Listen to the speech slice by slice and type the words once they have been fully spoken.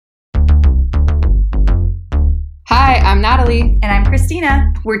Hi, I'm Natalie. And I'm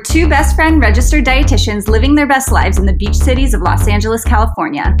Christina. We're two best friend registered dietitians living their best lives in the beach cities of Los Angeles,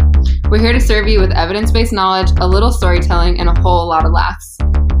 California. We're here to serve you with evidence-based knowledge, a little storytelling, and a whole lot of laughs.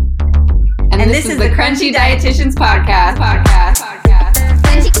 And this is the Crunchy Dietitians Podcast.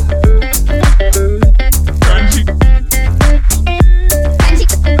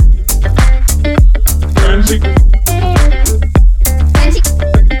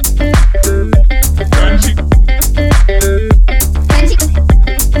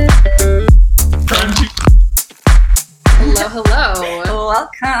 Hello.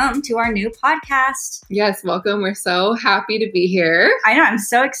 Welcome to our new podcast. Yes, welcome. We're so happy to be here. I know, I'm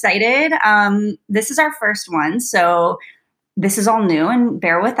so excited. This is our first one, so this is all new and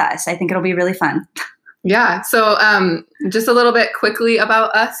bear with us. I think it'll be really fun. Yeah. So just a little bit quickly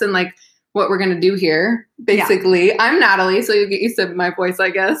about us and like what we're going to do here. Basically, yeah. I'm Natalie, so you get used to my voice, I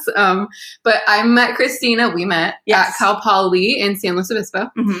guess. But I met Christina. We met at Cal Poly in San Luis Obispo.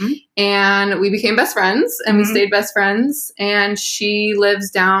 Mm-hmm. And we became best friends and we stayed best friends. And she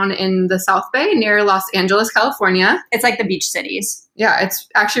lives down in the South Bay near Los Angeles, California. It's like the beach cities. Yeah, it's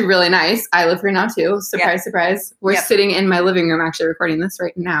actually really nice. I live here now too. Surprise, surprise. We're sitting in my living room actually recording this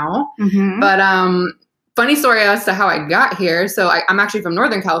right now. Mm-hmm. But funny story as to how I got here. So I'm actually from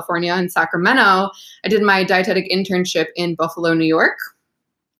Northern California in Sacramento. I did my dietetic internship in Buffalo, New York.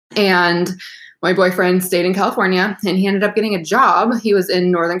 And my boyfriend stayed in California and he ended up getting a job. He was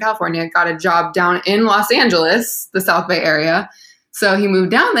in Northern California, got a job down in Los Angeles, the South Bay area. So he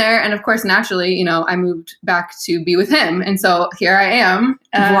moved down there. And of course, naturally, you know, I moved back to be with him. And so here I am.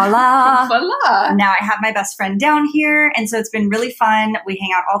 Voila. Voila. Now I have my best friend down here. And so it's been really fun. We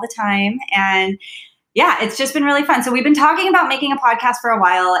hang out all the time. And yeah, it's just been really fun. So we've been talking about making a podcast for a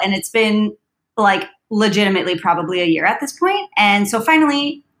while, and it's been like legitimately probably a year at this point. And so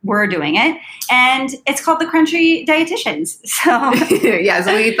finally we're doing it, and it's called the Crunchy Dietitians. So yeah,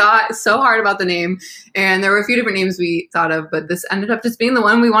 so we thought so hard about the name, and there were a few different names we thought of, but this ended up just being the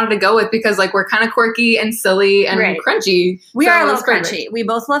one we wanted to go with because like we're kind of quirky and silly and crunchy. We are a little crunchy. We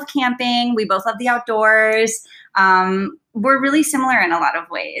both love camping. We both love the outdoors. We're really similar in a lot of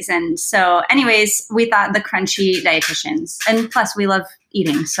ways. And so anyways, we thought the Crunchy Dietitians. And plus we love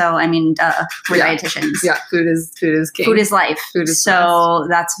eating. So, I mean, we're dietitians. Yeah, food is king. Food is life. Food is so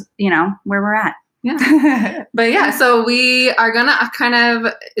that's, you know, where we're at. Yeah. But yeah, so we are going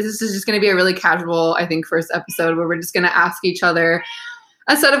to this is just going to be a really casual, I think, first episode where we're just going to ask each other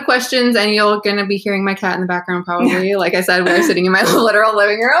a set of questions, and you're going to be hearing my cat in the background probably. Yeah. Like I said, we're sitting in my literal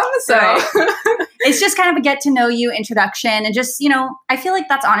living room. So it's just kind of a get to know you introduction. And just, you know, I feel like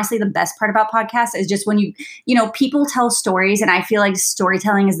that's honestly the best part about podcasts is just when you know, people tell stories, and I feel like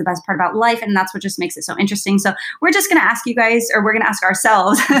storytelling is the best part about life. And that's what just makes it so interesting. So we're just going to ask you guys, or we're going to ask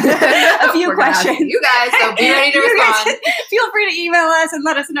ourselves a few questions. You guys, so be ready to respond. Feel free to email us and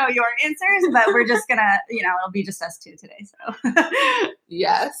let us know your answers, but we're just going to, you know, it'll be just us two today. So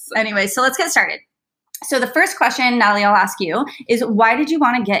yes. Anyway, so let's get started. So the first question, Natalie, I'll ask you is, why did you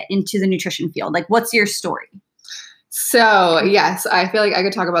want to get into the nutrition field? Like, what's your story? So yes, I feel like I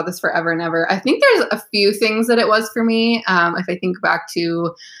could talk about this forever and ever. I think there's a few things that it was for me. If I think back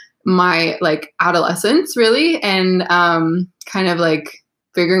to my like adolescence really, and kind of like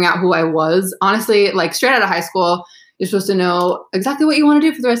figuring out who I was, honestly, like straight out of high school, you're supposed to know exactly what you want to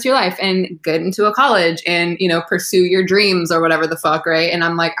do for the rest of your life and get into a college and, you know, pursue your dreams or whatever the fuck. Right. And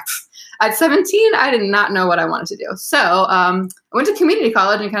I'm like, at 17, I did not know what I wanted to do. So I went to community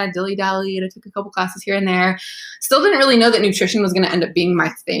college and kind of dilly-dallied. I took a couple classes here and there. Still didn't really know that nutrition was going to end up being my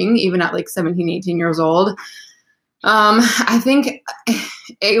thing, even at like 17, 18 years old. I think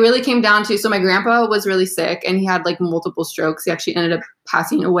it really came down to, so my grandpa was really sick and he had like multiple strokes. He actually ended up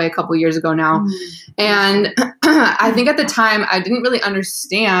passing away a couple years ago now. Mm-hmm. And I think at the time I didn't really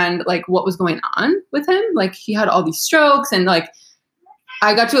understand like what was going on with him. Like he had all these strokes and like,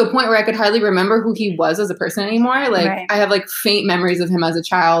 I got to a point where I could hardly remember who he was as a person anymore. Like I have like faint memories of him as a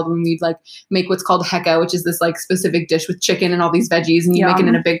child when we'd like make what's called heka, which is this like specific dish with chicken and all these veggies and you make it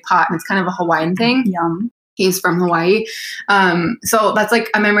in a big pot and it's kind of a Hawaiian thing. Yum. He's from Hawaii. So that's like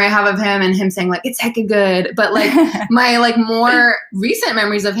a memory I have of him and him saying like, it's hecka good. But like my like more recent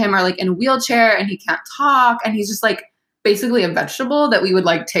memories of him are like in a wheelchair and he can't talk. And he's just like basically a vegetable that we would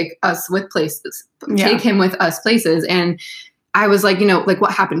like take him with us places. And I was like, you know, like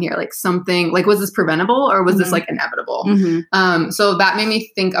what happened here? Like something, like was this preventable or was this like inevitable? Mm-hmm. So that made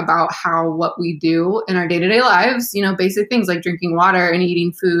me think about how what we do in our day-to-day lives, you know, basic things like drinking water and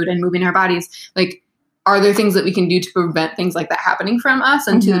eating food and moving our bodies, like are there things that we can do to prevent things like that happening from us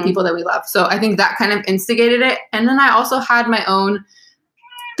and to the people that we love? So I think that kind of instigated it. And then I also had my own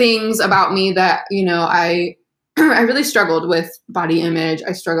things about me that, you know, I I really struggled with body image.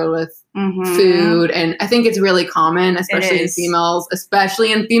 I struggled with Mm-hmm. food. And I think it's really common, especially in females,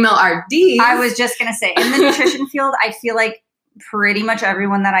 especially in female RDs. I was just going to say, in the nutrition field, I feel like pretty much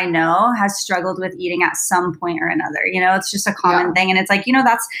everyone that I know has struggled with eating at some point or another. You know, it's just a common thing. And it's like, you know,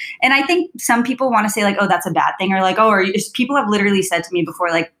 and I think some people want to say like, oh, that's a bad thing. Or like, oh, people have literally said to me before,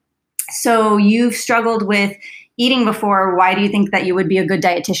 like, so you've struggled with eating before. Why do you think that you would be a good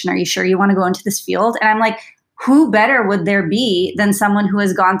dietitian? Are you sure you want to go into this field? And I'm like, who better would there be than someone who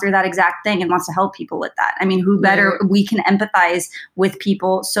has gone through that exact thing and wants to help people with that? I mean, who better? We can empathize with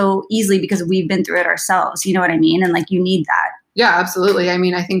people so easily because we've been through it ourselves. You know what I mean? And like, you need that. Yeah, absolutely. I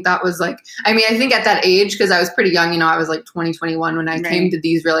mean, I think that was like, I think at that age, because I was pretty young, you know, I was like 20, 21 when I came to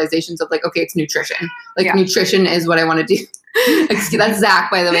these realizations of like, okay, it's nutrition. Like nutrition is what I want to do. That's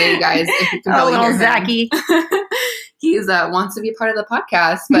Zach, by the way, you guys. If you can oh, little Zachy. He's wants to be a part of the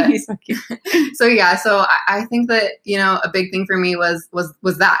podcast, but he's so cute. So I think that, you know, a big thing for me was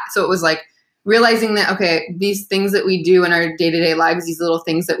that. So it was like realizing that, okay, these things that we do in our day-to-day lives, these little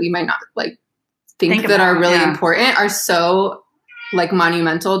things that we might not like think that are really important are so like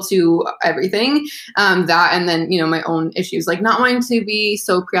monumental to everything. That, and then, you know, my own issues, like not wanting to be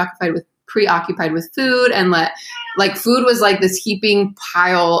so preoccupied with food, and like food was like this heaping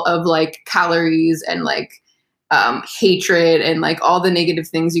pile of like calories and like hatred and like all the negative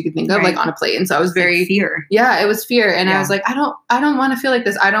things you could think of like on a plate. And so I was very fear. Yeah, it was fear. And I was like, I don't want to feel like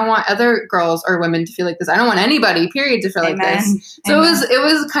this. I don't want other girls or women to feel like this. I don't want anybody, period, to feel like this. So it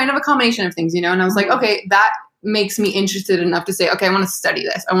was kind of a combination of things, you know, and I was like, okay, that makes me interested enough to say, okay, I want to study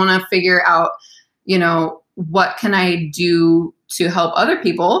this. I want to figure out, you know, what can I do to help other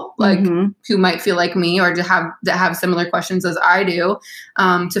people like who might feel like me or to have similar questions as I do,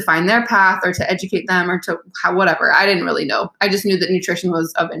 to find their path or to educate them or to whatever. I didn't really know. I just knew that nutrition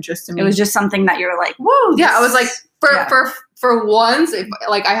was of interest to me. It was just something that you're like, whoa. Yeah. I was like, for once, if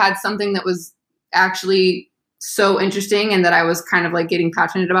like I had something that was actually so interesting and that I was kind of like getting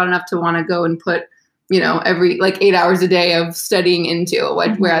passionate about enough to want to go and put, you know, every like 8 hours a day of studying into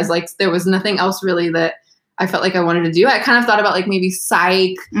it. Whereas like there was nothing else really that I felt like I wanted to do. I kind of thought about like maybe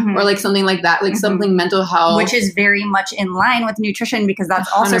psych or like something like that, like something mental health. Which is very much in line with nutrition because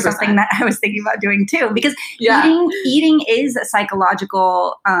that's also 100%. Something that I was thinking about doing too. Because eating is a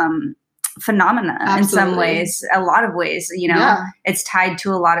psychological phenomena in some ways, a lot of ways, you know, it's tied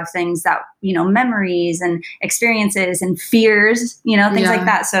to a lot of things that, you know, memories and experiences and fears, you know, things like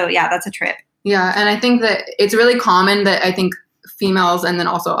that. So yeah, that's a trip. Yeah. And I think that it's really common that I think females and then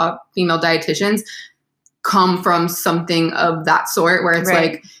also female dietitians come from something of that sort where it's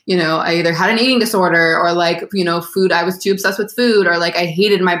like, you know, I either had an eating disorder or like, you know, food, I was too obsessed with food or like I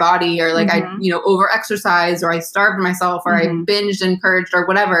hated my body or like I, you know, over exercised or I starved myself or I binged and purged or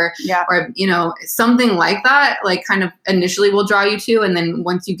whatever. Yeah. Or, you know, something like that, like kind of initially will draw you to. And then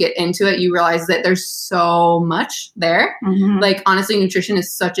once you get into it, you realize that there's so much there. Like honestly, nutrition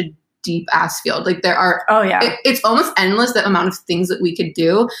is such a deep ass field. Like there are, it's almost endless the amount of things that we could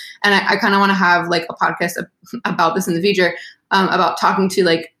do. And I kind of want to have like a podcast about this in the future, about talking to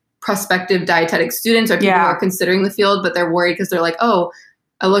like prospective dietetic students or people who are considering the field, but they're worried because they're like, oh,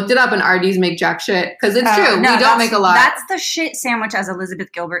 I looked it up and RDs make jack shit. Because it's true. No, we don't make a lot. That's the shit sandwich, as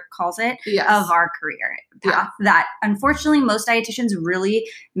Elizabeth Gilbert calls it, of our career path. That unfortunately most dietitians really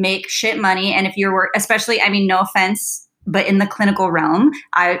make shit money. And if you're, especially, I mean, no offense, but in the clinical realm,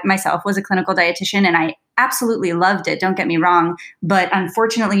 I myself was a clinical dietitian and I absolutely loved it. Don't get me wrong. But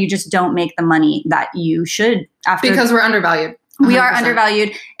unfortunately, you just don't make the money that you should. Because we're undervalued. 100%. We are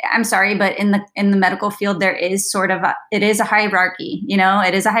undervalued. I'm sorry, but in the medical field, there is sort of it is a hierarchy. You know,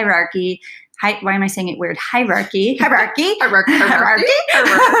 it is a hierarchy. Why am I saying it weird? Hierarchy. It's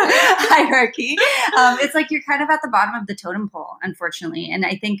like you're kind of at the bottom of the totem pole, unfortunately. And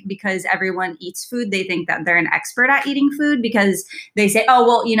I think because everyone eats food, they think that they're an expert at eating food because they say, oh,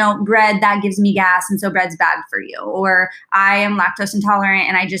 well, you know, bread, that gives me gas. And so bread's bad for you. Or I am lactose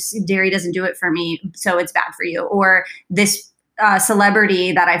intolerant and dairy doesn't do it for me. So it's bad for you. Or this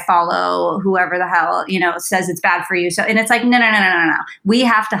celebrity that I follow, whoever the hell, you know, says it's bad for you. So, and it's like, no. We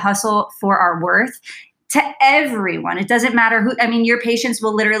have to hustle for our worth to everyone. It doesn't matter who, I mean, your patients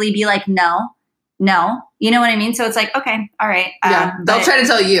will literally be like, no, you know what I mean? So it's like, okay, all right. They'll try to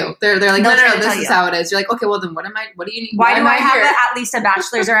tell you. They're like, no, this is how it is. You're like, okay, well then what do you need? Why do I have at least a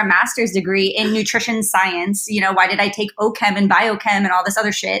bachelor's or a master's degree in nutrition science? You know, why did I take OChem and biochem and all this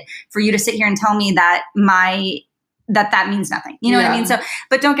other shit for you to sit here and tell me that that means nothing. You know what I mean? So,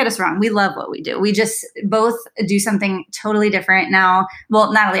 but don't get us wrong. We love what we do. We just both do something totally different now.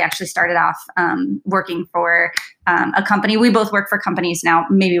 Well, Natalie actually started off working for a company. We both work for companies now.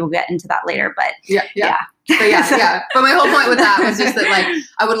 Maybe we'll get into that later, but yeah. But yeah. But my whole point with that was just that, like,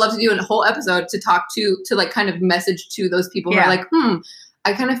 I would love to do a whole episode to talk to like kind of message to those people who are like,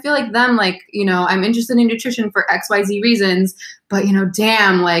 I kind of feel like them, like, you know, I'm interested in nutrition for XYZ reasons, but, you know,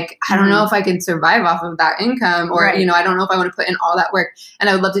 damn, like, I don't know if I can survive off of that income, or, you know, I don't know if I want to put in all that work. And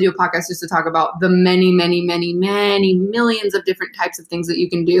I would love to do a podcast just to talk about the many, many, many, many millions of different types of things that you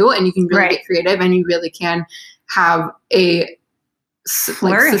can do. And you can really get creative, and you really can have a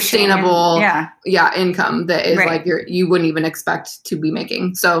like sustainable income that is like you wouldn't even expect to be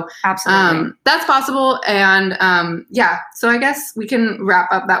making. So absolutely that's possible. And so I guess we can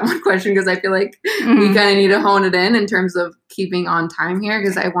wrap up that one question, because I feel like we kind of need to hone it in terms of keeping on time here,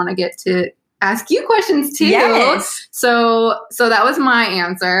 because I want to get to ask you questions too. So that was my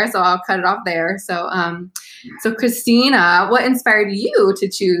answer, so I'll cut it off there. So Christina, what inspired you to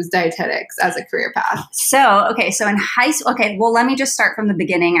choose dietetics as a career path? So in high school, well, let me just start from the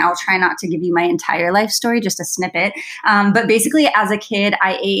beginning. I'll try not to give you my entire life story, just a snippet. But basically, as a kid,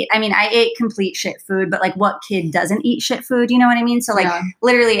 I ate complete shit food, but like, what kid doesn't eat shit food? You know what I mean? So like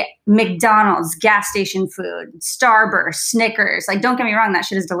literally McDonald's, gas station food, Starburst, Snickers. Like, don't get me wrong, that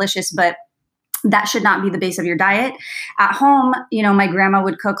shit is delicious, but that should not be the base of your diet. At home, you know, my grandma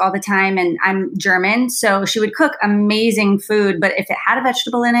would cook all the time, and I'm German, so she would cook amazing food, but if it had a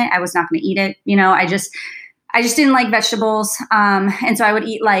vegetable in it, I was not going to eat it. You know, I just didn't like vegetables. And so I would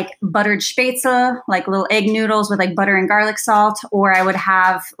eat like buttered spätzle, like little egg noodles with like butter and garlic salt, or I would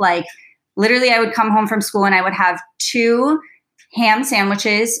have like, literally I would come home from school and I would have 2 ham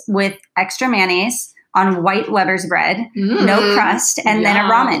sandwiches with extra mayonnaise on white Weber's bread, no crust, and then a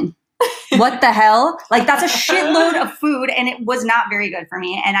ramen. What the hell? Like, that's a shitload of food, and it was not very good for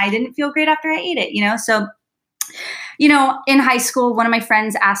me. And I didn't feel great after I ate it, you know? So, you know, in high school, one of my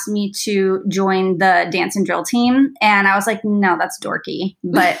friends asked me to join the dance and drill team. And I was like, no, that's dorky.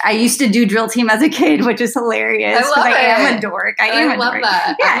 But I used to do drill team as a kid, which is hilarious. I love it. I am a dork. I love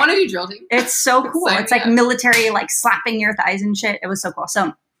that. Yeah. I want to do drill team. It's so cool. It's like military, like slapping your thighs and shit. It was so cool.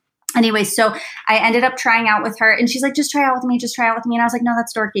 So anyway, so I ended up trying out with her, and she's like, just try out with me. Just try out with me. And I was like, no,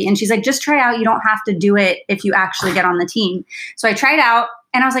 that's dorky. And she's like, just try out. You don't have to do it if you actually get on the team. So I tried out,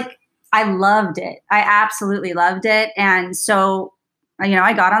 and I was like, I loved it. I absolutely loved it. And so, you know,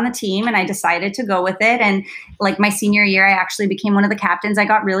 I got on the team and I decided to go with it. And like my senior year, I actually became one of the captains. I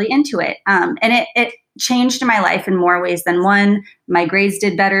got really into it. And it changed my life in more ways than one. My grades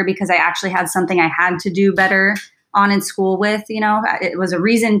did better because I actually had something I had to do better on in school with, you know, it was a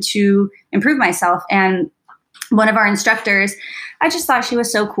reason to improve myself. And one of our instructors, I just thought she was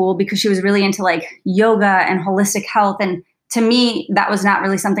so cool because she was really into like yoga and holistic health. And to me, that was not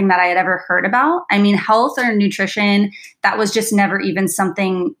really something that I had ever heard about. I mean, health or nutrition, that was just never even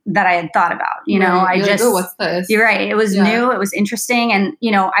something that I had thought about. You know, You're like, oh, what's this? You're right. It was new. It was interesting. And,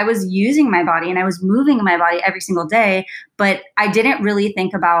 you know, I was using my body and I was moving my body every single day, but I didn't really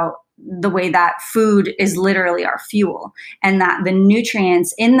think about the way that food is literally our fuel, and that the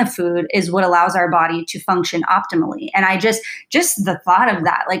nutrients in the food is what allows our body to function optimally. And I just the thought of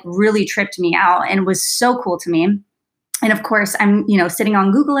that like really tripped me out and was so cool to me. And of course, I'm, you know, sitting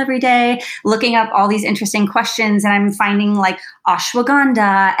on Google every day, looking up all these interesting questions, and I'm finding like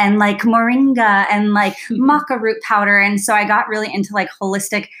ashwagandha and like moringa and like maca root powder. And so I got really into like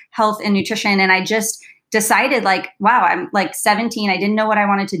holistic health and nutrition. And I just decided like, wow, I'm like 17. I didn't know what I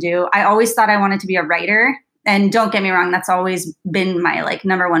wanted to do. I always thought I wanted to be a writer. And don't get me wrong, that's always been my like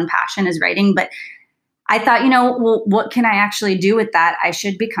number one passion is writing. But I thought, you know, well, what can I actually do with that? I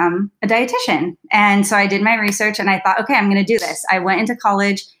should become a dietitian. And so I did my research and I thought, okay, I'm going to do this. I went into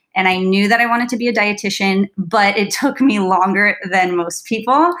college and I knew that I wanted to be a dietitian, but it took me longer than most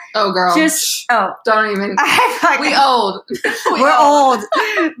people. Oh, girl. Don't even. We old. We're old.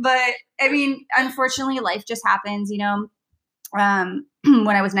 But I mean, unfortunately, life just happens, you know.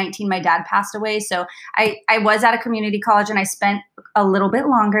 When I was 19, my dad passed away. So I was at a community college and I spent a little bit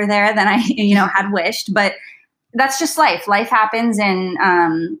longer there than I, you know, had wished, but that's just life. Life happens. And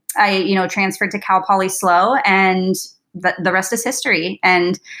I, you know, transferred to Cal Poly SLO, and the rest is history.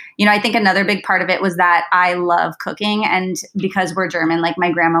 And, you know, I think another big part of it was that I love cooking, and because we're German, like my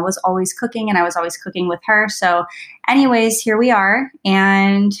grandma was always cooking and I was always cooking with her. So anyways, here we are.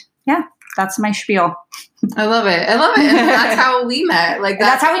 And yeah, that's my spiel. I love it. And that's how we met. Like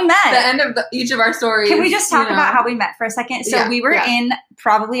that's how we met. The end of each of our stories. Can we just talk about how we met for a second? So we were in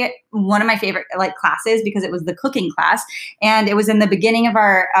probably one of my favorite like classes because it was the cooking class, and it was in the beginning of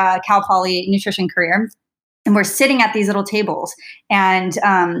our Cal Poly nutrition career. and we're sitting at these little tables, and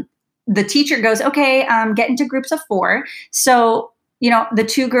the teacher goes, okay, get into groups of 4. So, the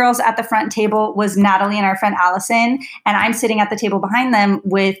 2 girls at the front table was Natalie and our friend Allison, and I'm sitting at the table behind them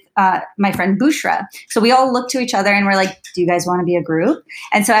with my friend Bushra. So we all look to each other and we're like, do you guys want to be a group?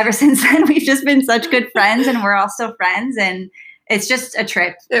 And so ever since then, we've just been such good friends, and we're also friends, and it's just a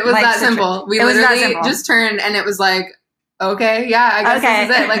trip. It was that simple. We literally just turned, and it was like, okay, yeah, I guess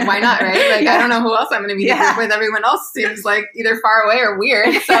this is it. Like, why not, right? Like, I don't know who else I'm going to be in a group with. Everyone else seems like either far away or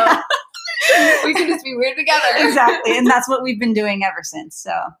weird. So we can just be weird together. Exactly. And that's what we've been doing ever since.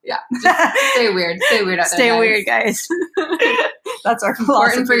 So yeah, just stay weird. Stay weird out there, Stay weird, guys. That's our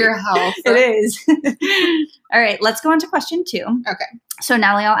philosophy. Important for your health. It is. All right, let's go on to question 2. Okay. So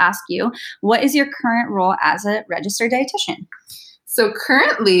Natalie, I'll ask you, what is your current role as a registered dietitian? So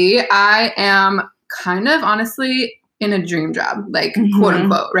currently I am kind of honestly in a dream job, like quote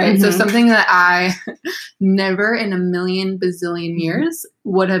unquote, right? So something that I never in a million bazillion years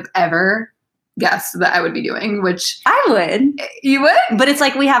would have ever guessed that I would be doing, which I would. You would? But it's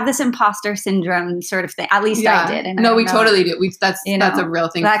like we have this imposter syndrome sort of thing. At least I did. And no, we totally do. That's a real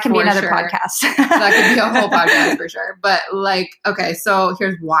thing. That can be another podcast. That could be a whole podcast for sure. But like, okay, so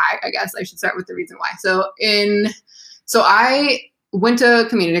here's why. I guess I should start with the reason why. So I went to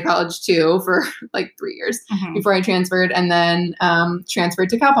community college too for like 3 years before I transferred, and then transferred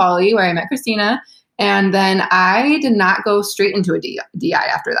to Cal Poly where I met Christina. And then I did not go straight into a DI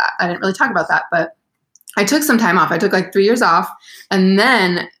after that. I didn't really talk about that, but I took some time off. I took like 3 years off. And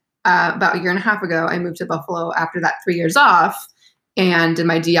then about a year and a half ago, I moved to Buffalo after that 3 years off and did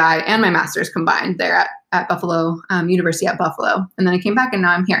my DI and my master's combined there at Buffalo, University at Buffalo. And then I came back and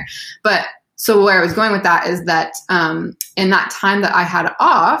now I'm here. But so where I was going with that is that in that time that I had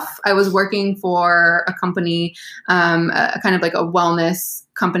off, I was working for a company, a kind of like a wellness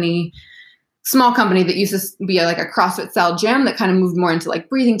company, small company that used to be like a CrossFit style gym that kind of moved more into like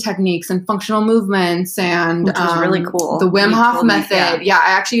breathing techniques and functional movements and which was really cool. The Wim Hof method. Yeah,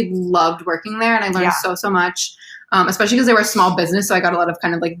 I actually loved working there and I learned so much. Especially because they were a small business. So I got a lot of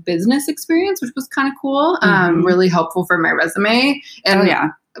kind of like business experience, which was kind of cool. Really helpful for my resume. And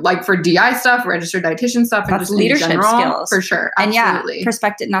like for DI stuff, registered dietitian stuff, and that's just leadership in general, skills for sure. Absolutely. And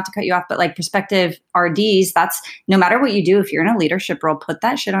perspective, not to cut you off, but like prospective RDs, that's no matter what you do, if you're in a leadership role, put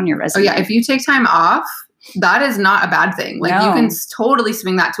that shit on your resume. Oh yeah. If you take time off, that is not a bad thing. Like you can totally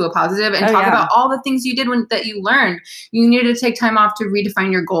swing that to a positive and talk about all the things you did that you learned. You needed to take time off to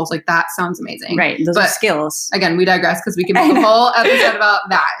redefine your goals. Like that sounds amazing. Right. Those are skills. Again, we digress because we can make a whole episode about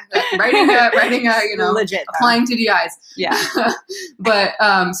that. Like writing a, legit applying to DIs. Yeah. But,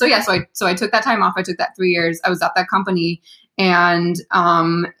 so I took that time off. I took that 3 years. I was at that company and,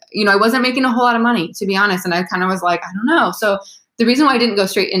 I wasn't making a whole lot of money, to be honest. And I kind of was like, I don't know. So the reason why I didn't go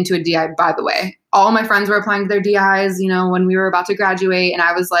straight into a DI, by the way, all my friends were applying to their DIs, when we were about to graduate. And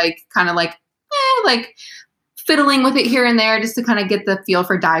I was like, kind of like fiddling with it here and there just to kind of get the feel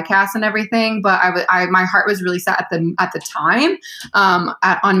for diecast and everything. But my heart was really set at the time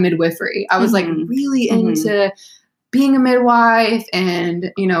on midwifery. I was like really into being a midwife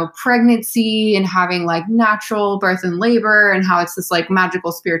and, pregnancy and having like natural birth and labor and how it's this like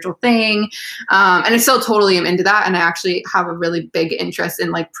magical spiritual thing. And I still totally am into that. And I actually have a really big interest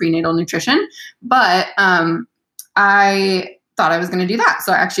in like prenatal nutrition, but I thought I was going to do that.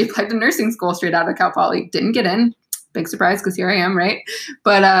 So I actually applied to nursing school straight out of Cal Poly. Didn't get in. Big surprise because here I am, right?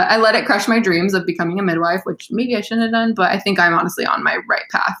 But I let it crush my dreams of becoming a midwife, which maybe I shouldn't have done, but I think I'm honestly on my right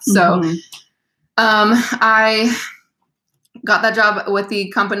path. So I got that job with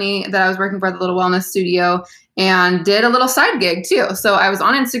the company that I was working for, the little wellness studio, and did a little side gig too. So I was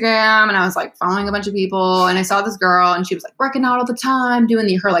on Instagram and I was like following a bunch of people and I saw this girl and she was like working out all the time,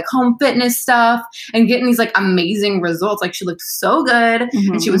 doing her like home fitness stuff and getting these like amazing results. Like she looked so good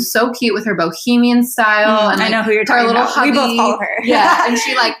and she was so cute with her bohemian style. And I know who you're talking about. Hubby, we both follow her. Yeah. And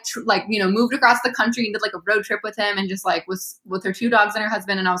she moved across the country and did like a road trip with him and just like was with her 2 dogs and her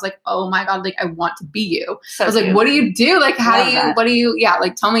husband. And I was like, oh my God, like I want to be you. So I was like, what do you do? Like,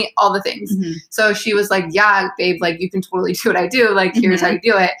 like, tell me all the things. So she was like, yeah, babe, like you can totally do what I do. Like, here's how you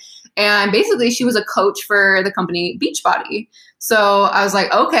do it. And basically she was a coach for the company Beachbody. So I was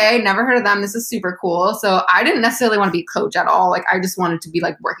like, okay, never heard of them. This is super cool. So I didn't necessarily want to be a coach at all. Like I just wanted to be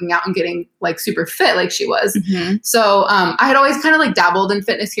like working out and getting like super fit like she was. So I had always kind of like dabbled in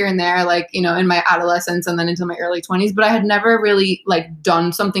fitness here and there, like, in my adolescence and then into my early 20s, but I had never really like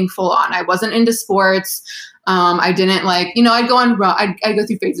done something full on. I wasn't into sports. I didn't like, I'd go on run. I'd go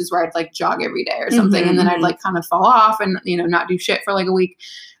through phases where I'd like jog every day or something. And then I'd like kind of fall off and, not do shit for like a week.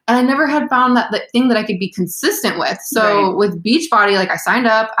 And I never had found that thing that I could be consistent with. So with Beachbody, like I signed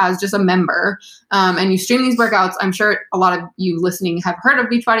up as just a member, and you stream these workouts. I'm sure a lot of you listening have heard of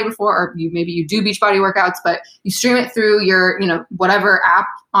Beachbody before, or maybe you do Beachbody workouts, but you stream it through your, whatever app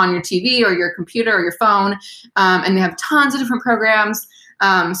on your TV or your computer or your phone. And they have tons of different programs.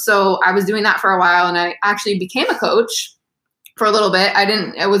 So I was doing that for a while, and I actually became a coach for a little bit.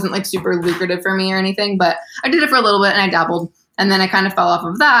 It wasn't like super lucrative for me or anything, but I did it for a little bit and I dabbled. And then I kind of fell off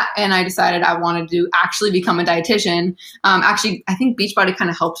of that, and I decided I wanted to actually become a dietitian. Actually, I think Beachbody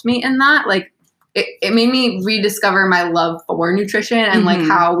kind of helped me in that. Like, it made me rediscover my love for nutrition and like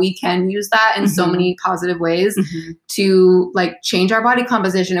how we can use that in so many positive ways to like change our body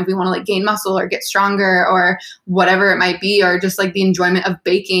composition if we want to like gain muscle or get stronger or whatever it might be, or just like the enjoyment of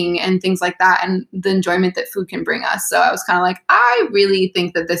baking and things like that, and the enjoyment that food can bring us. So I was kind of like, I really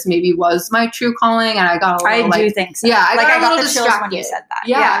think that this maybe was my true calling, and I got a little, I do think so. Yeah, I got the chills when you said that.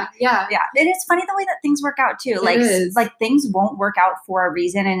 Yeah. And it's funny the way that things work out too. Like things won't work out for a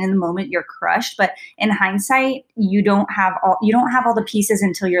reason, and in the moment you're crushed. But in hindsight, you don't have all the pieces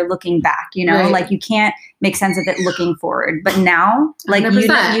until you're looking back, like you can't make sense of it looking forward. But now, like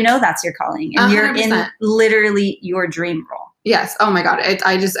 100%. you know that's your calling, and 100%. You're in literally your dream role. Yes. Oh my God.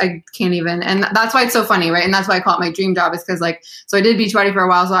 I can't even. And that's why it's so funny, right? And that's why I call it my dream job, is because like, so I did Beachbody for a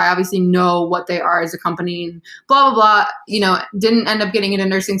while. So I obviously know what they are as a company and blah, blah, blah. Didn't end up getting into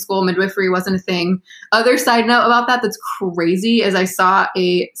nursing school. Midwifery wasn't a thing. Other side note about that's crazy is I saw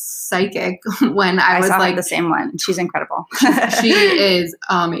a psychic when I was like the same one. She's incredible. She is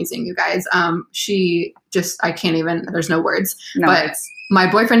amazing, you guys. She just, I can't even, there's no words. My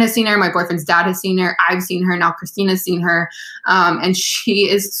boyfriend has seen her. My boyfriend's dad has seen her. I've seen her. Now Christina's seen her. And she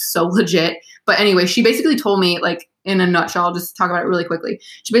is so legit. But anyway, she basically told me, like, in a nutshell, I'll just talk about it really quickly.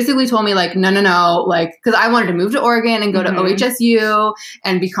 She basically told me, like, no, like, because I wanted to move to Oregon and go to OHSU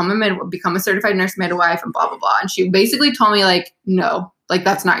and become a certified nurse midwife and blah, blah, blah. And she basically told me, like, no, like,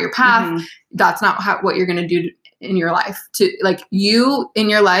 that's not your path. That's not what you're going to do in your life. To like, you in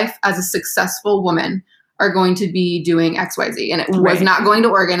your life as a successful woman are going to be doing XYZ. And it was not going to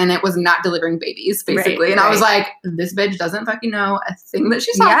Oregon, and it was not delivering babies, basically. And I was like, this bitch doesn't fucking know a thing that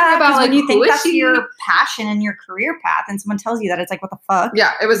she's talking about. Like, when you think that's your passion and your career path, and someone tells you that, it's like, what the fuck?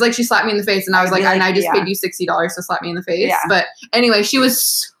 Yeah. It was like she slapped me in the face, and I was like, and I just paid you $60 to slap me in the face. Yeah. But anyway, she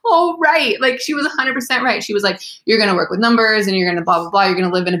was so right. Like, she was 100% right. She was like, you're going to work with numbers, and you're going to blah, blah, blah. You're going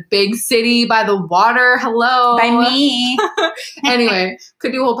to live in a big city by the water. Hello. By me. Anyway,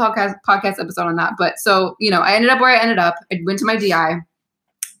 could do a whole podcast episode on that. But so, I ended up where I ended up. I went to my DI.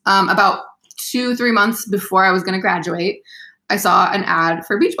 About 2-3 months before I was going to graduate, I saw an ad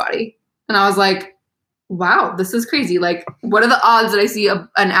for Beachbody. And I was like, wow, this is crazy. Like, what are the odds that I see an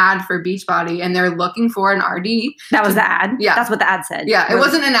ad for Beachbody and they're looking for an RD? That was the ad? Yeah. That's what the ad said? Yeah. It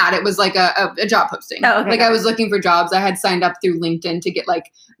wasn't an ad. It was like a job posting. Oh, okay. Like, I was looking for jobs. I had signed up through LinkedIn to get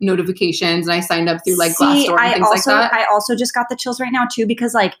like notifications, and I signed up through like Glassdoor and things like that. I also just got the chills right now too,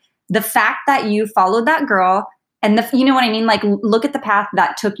 because like the fact that you followed that girl and you know what I mean? Like, look at the path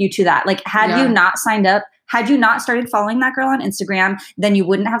that took you to that. Like, had you not signed up, had you not started following that girl on Instagram, then you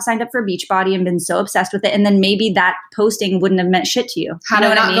wouldn't have signed up for Beachbody and been so obsessed with it. And then maybe that posting wouldn't have meant shit to you. Had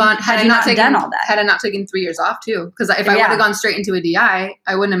I not done all that. Had I not taken 3 years off too. Because if I would have gone straight into a DI,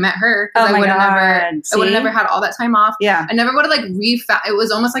 I wouldn't have met her. I would have never had all that time off. Yeah. I never would have like it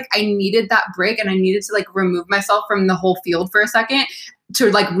was almost like I needed that break, and I needed to like remove myself from the whole field for a second to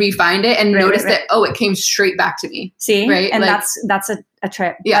like refind it and notice that, it came straight back to me. See? Right. And like, that's a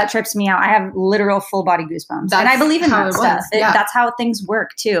trip. Yeah. That trips me out. I have literal full body goosebumps. And I believe in that stuff. That's how things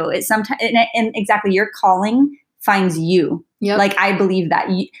work too. It's sometimes, and exactly, your calling finds you. Yep. Like, I believe that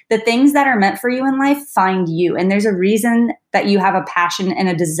the things that are meant for you in life find you. And there's a reason that you have a passion and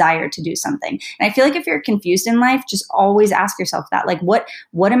a desire to do something. And I feel like if you're confused in life, just always ask yourself that, like, what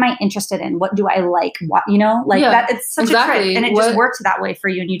am I interested in? What do I like? What, that it's such a trip, and it just worked that way for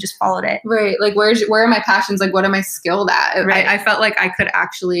you, and you just followed it. Right. Like, where are my passions? Like, what am I skilled at? Right. I felt like I could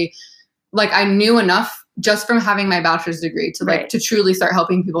actually, like, I knew enough just from having my bachelor's degree to like to truly start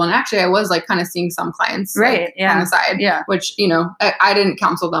helping people. And actually I was like kind of seeing some clients on the side, which, I didn't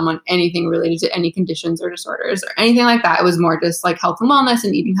counsel them on anything related to any conditions or disorders or anything like that. It was more just like health and wellness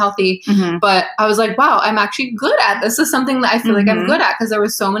and eating healthy. But I was like, wow, I'm actually good at this. This is something that I feel like I'm good at, because there were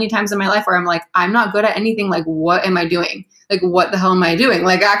so many times in my life where I'm like, I'm not good at anything. Like, what am I doing? Like, what the hell am I doing?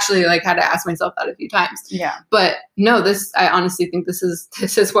 Like, actually, like, had to ask myself that a few times. Yeah. But no, I honestly think this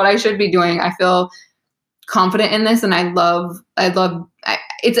is what I should be doing. I feel confident in this, and I love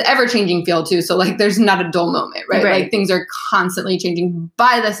it's an ever-changing field too, so like there's not a dull moment, right? Like, things are constantly changing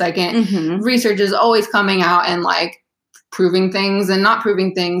by the second. Research is always coming out, and like proving things and not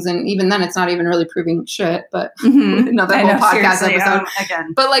proving things. And even then it's not even really proving shit, but another whole podcast episode.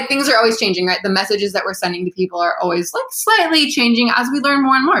 Again. But like things are always changing, right? The messages that we're sending to people are always like slightly changing as we learn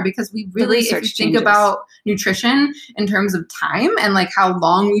more and more, because we really, if you think about nutrition in terms of time and like how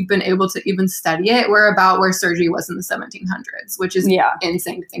long we've been able to even study it, we're about where surgery was in the 1700s, which is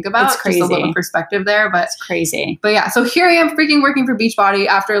insane to think about. It's crazy. Just a little perspective there, but it's crazy. But yeah, so here I am freaking working for Beachbody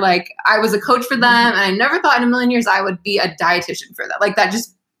after like I was a coach for them, and I never thought in a million years I would be a dietitian for that. Like that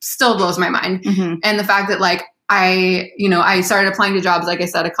just still blows my mind. And the fact that like I started applying to jobs, like I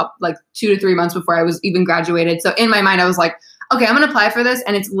said, 2 to 3 months before I was even graduated. So in my mind, I was like, okay, I'm going to apply for this,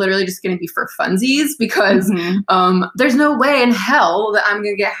 and it's literally just going to be for funsies, because there's no way in hell that I'm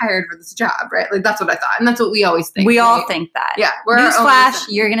going to get hired for this job, right? Like that's what I thought, and that's what we always think. We all think that. Yeah. Newsflash,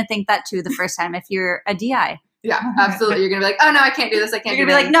 you're going to think that too the first time if you're a DI. Yeah, absolutely. You're going to be like, oh, no, I can't do this. I can't do that. You're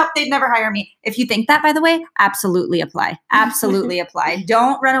going to be like, nope, they'd never hire me. If you think that, by the way, absolutely apply. Absolutely apply.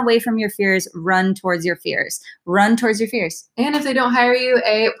 Don't run away from your fears. Run towards your fears. Run towards your fears. And if they don't hire you,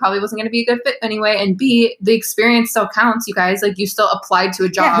 A, it probably wasn't going to be a good fit anyway. And B, the experience still counts, you guys. Like you still applied to a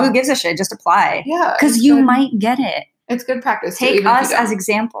job. Yeah, who gives a shit? Just apply. Yeah. Because you might get it. It's good practice. Take us as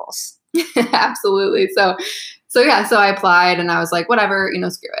examples. Absolutely. So I applied, and I was like, whatever,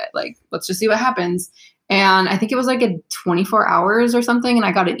 screw it. Like, let's just see what happens. And I think it was like a 24 hours or something. And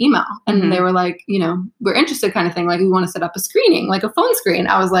I got an email, and they were like, we're interested kind of thing. Like we want to set up a screening, like a phone screen.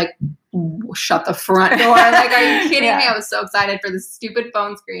 I was like, shut the front door. Like, are you kidding me? I was so excited for this stupid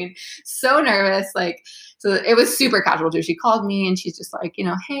phone screen. So nervous. Like, so it was super casual too. She called me, and she's just like,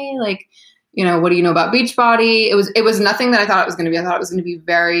 hey, like, what do you know about Beachbody? It was nothing that I thought it was going to be. I thought it was going to be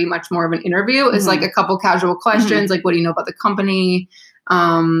very much more of an interview. It's like a couple casual questions. Like, what do you know about the company?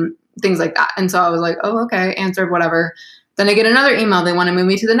 Things like that. And so I was like, oh, okay, answered, whatever. Then I get another email. They want to move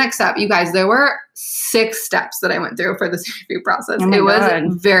me to the next step. You guys, there were 6 steps that I went through for this interview process. Oh it was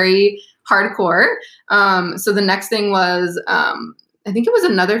God. very hardcore. So the next thing was, I think it was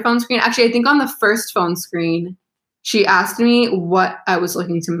another phone screen. Actually, I think on the first phone screen, she asked me what I was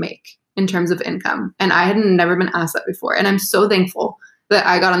looking to make in terms of income. And I had never been asked that before. And I'm so thankful that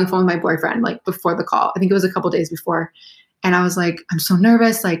I got on the phone with my boyfriend, like before the call. I think it was a couple days before. And I was like, I'm so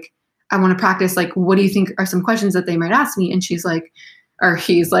nervous. Like, I want to practice. Like, what do you think are some questions that they might ask me? And she's like, or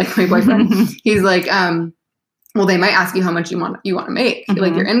he's like, my boyfriend, he's like, well, they might ask you how much you want to make,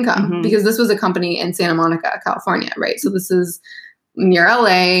 like your income, because this was a company in Santa Monica, California, right? So this is near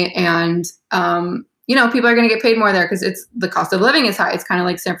LA, and people are going to get paid more there because it's the cost of living is high. It's kind of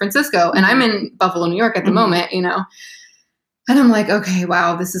like San Francisco, and I'm in Buffalo, New York at the moment, And I'm like, okay,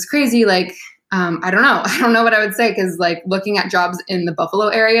 wow, this is crazy. Like, I don't know. I don't know what I would say, because like looking at jobs in the Buffalo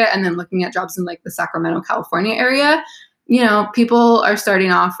area and then looking at jobs in like the Sacramento, California area, people are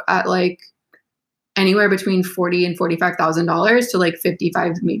starting off at like anywhere between $40,000 and $45,000 to like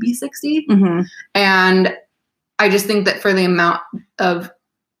 55, maybe 60. And I just think that for the amount of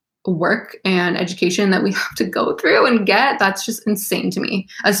work and education that we have to go through and get, that's just insane to me,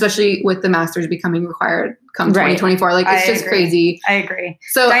 especially with the master's becoming required come 2024. Like, it's just crazy. I agree.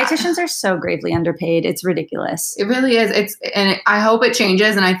 So dietitians are so gravely underpaid. It's ridiculous. It really is. I hope it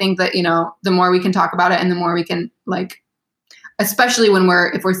changes. And I think that, the more we can talk about it and the more we can like, especially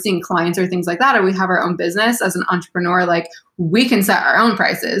if we're seeing clients or things like that, or we have our own business as an entrepreneur, like we can set our own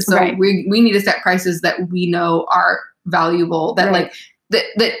prices. So we need to set prices that we know are valuable, that like,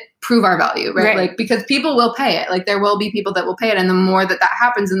 that prove our value, right? Like, because people will pay it. Like, there will be people that will pay it. And the more that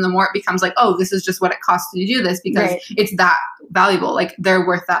happens, and the more it becomes like, oh, this is just what it costs to do this, because it's that valuable. Like, they're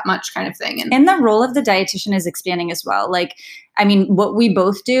worth that much kind of thing. And the role of the dietitian is expanding as well. Like, I mean, what we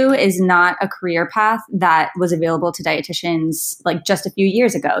both do is not a career path that was available to dietitians like just a few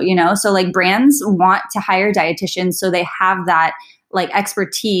years ago, So like brands want to hire dietitians so they have that like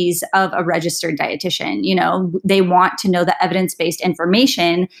expertise of a registered dietitian. They want to know the evidence-based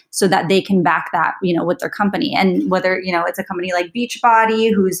information so that they can back that, with their company. And whether, it's a company like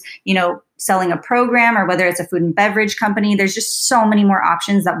Beachbody who's, selling a program, or whether it's a food and beverage company, there's just so many more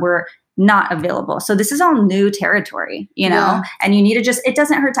options that were not available. So this is all new territory, and you need to it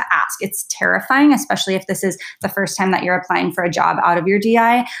doesn't hurt to ask. It's terrifying, especially if this is the first time that you're applying for a job out of your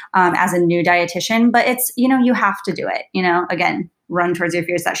DI as a new dietitian, but it's, you have to do it, again, run towards your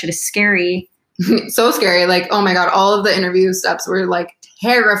fears. That shit is scary. So scary. Like, oh my God, all of the interview steps were like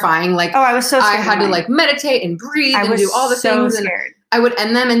terrifying. Like, I was so scared. I had to like meditate and breathe and do all the things. Scared. And I would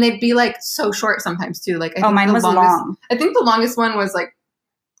end them and they'd be like so short sometimes too. Like, I think mine was long. I think the longest one was like,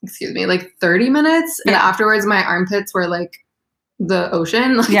 like 30 minutes. And afterwards my armpits were like the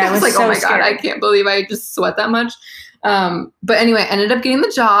ocean. Like, I was like, so oh my scared. God, I can't believe I just sweat that much. But anyway, I ended up getting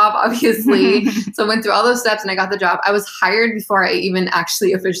the job, obviously. So I went through all those steps and I got the job. I was hired before I even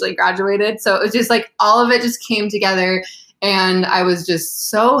actually officially graduated. So it was just like all of it just came together and I was just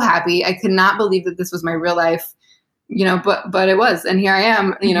so happy. I could not believe that this was my real life, but it was. And here I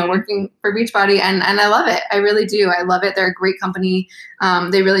am, working for Beachbody and I love it. I really do. I love it. They're a great company.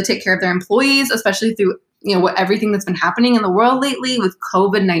 They really take care of their employees, especially through what everything that's been happening in the world lately with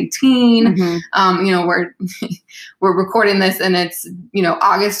COVID-19. We're recording this and it's,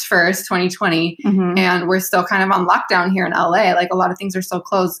 August 1st, 2020. And we're still kind of on lockdown here in LA. Like a lot of things are still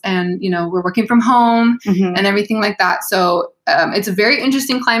closed and, we're working from home and everything like that. So it's a very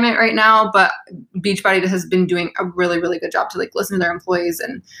interesting climate right now, but Beachbody has been doing a really, really good job to like listen to their employees.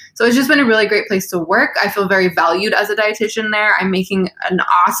 And so it's just been a really great place to work. I feel very valued as a dietitian there. I'm making an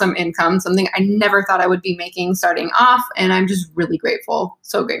awesome income, something I never thought I would be making starting off. And I'm just really grateful.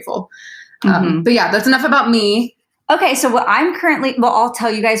 So grateful. But yeah, that's enough about me. Okay. So what I'm I'll tell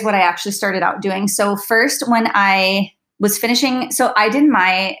you guys what I actually started out doing. So first, when I was finishing, so I did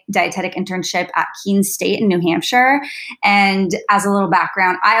my dietetic internship at Keene State in New Hampshire. And as a little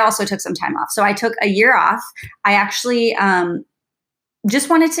background, I also took some time off. So I took a year off. I actually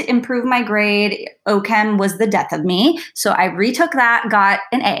just wanted to improve my grade. OChem was the death of me. So I retook that, got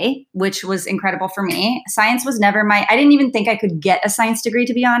an A, which was incredible for me. Science was never I didn't even think I could get a science degree,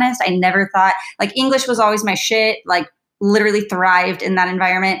 to be honest. I never thought, like, English was always my shit, like literally thrived in that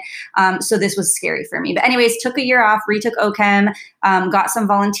environment. So this was scary for me. But anyways, took a year off, retook OChem, got some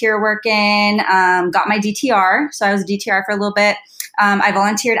volunteer work in, got my DTR. So I was a DTR for a little bit. I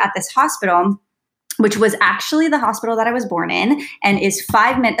volunteered at this hospital, which was actually the hospital that I was born in and is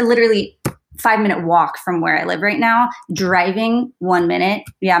literally 5-minute walk from where I live right now, driving 1 minute.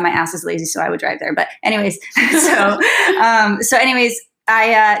 Yeah, my ass is lazy, so I would drive there. But anyways,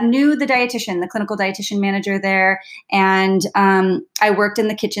 I knew the dietitian, the clinical dietitian manager there, and I worked in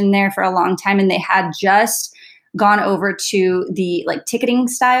the kitchen there for a long time, and they had just gone over to the like ticketing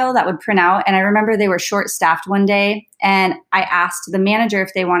style that would print out. And I remember they were short-staffed one day, and I asked the manager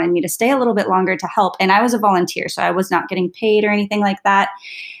if they wanted me to stay a little bit longer to help. And I was a volunteer, so I was not getting paid or anything like that.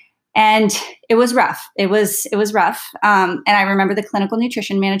 And it was rough. It was rough. And I remember the clinical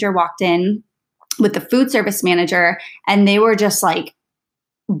nutrition manager walked in with the food service manager, and they were just like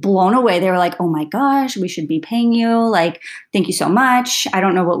blown away. They were like, "Oh my gosh, we should be paying you. Like, thank you so much. I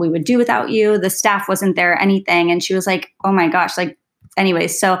don't know what we would do without you." The staff wasn't there or anything. And she was like, "Oh my gosh." Like,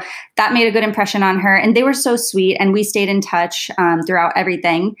 anyways, so that made a good impression on her. And they were so sweet. And we stayed in touch throughout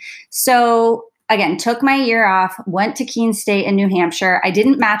everything. So again, took my year off, went to Keene State in New Hampshire. I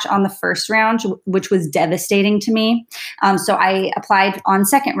didn't match on the first round, which was devastating to me. So I applied on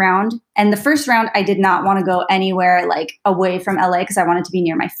second round. And the first round, I did not want to go anywhere like away from LA because I wanted to be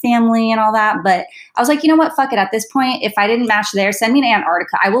near my family and all that. But I was like, you know what? Fuck it. At this point, if I didn't match there, send me to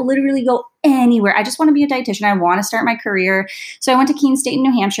Antarctica. I will literally go anywhere. I just want to be a dietitian. I want to start my career. So I went to Keene State in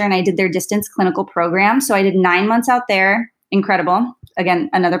New Hampshire and I did their distance clinical program. So I did 9 months out there. Incredible. Again,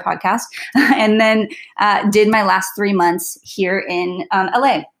 another podcast. And then did my last 3 months here in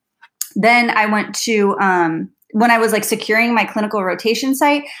LA. Then I went to, when I was like securing my clinical rotation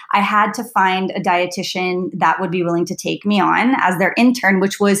site, I had to find a dietitian that would be willing to take me on as their intern,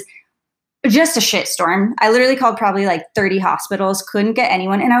 which was just a shitstorm. I literally called probably like 30 hospitals, couldn't get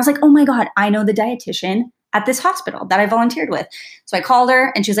anyone. And I was like, oh my God, I know the dietitian at this hospital that I volunteered with. So I called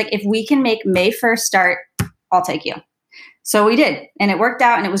her and she was like, if we can make May 1st start, I'll take you. So we did, and it worked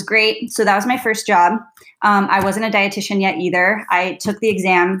out and it was great. So that was my first job. I wasn't a dietitian yet either. I took the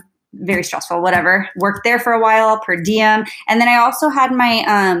exam, very stressful, whatever. Worked there for a while per diem. And then I also had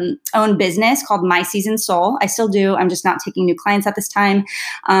my own business called My Seasoned Soul. I still do. I'm just not taking new clients at this time,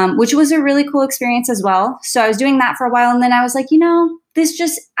 which was a really cool experience as well. So I was doing that for a while. And then I was like,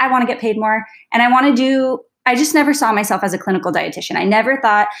 I want to get paid more. And I just never saw myself as a clinical dietitian. I never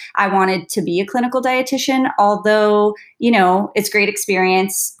thought I wanted to be a clinical dietitian, although, it's great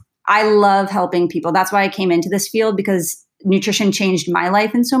experience. I love helping people. That's why I came into this field, because nutrition changed my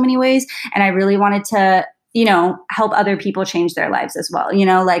life in so many ways. And I really wanted to, help other people change their lives as well.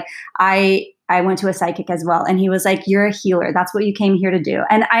 Like I went to a psychic as well. And he was like, you're a healer. That's what you came here to do.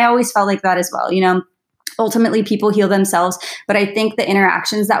 And I always felt like that as well. Ultimately, people heal themselves. But I think the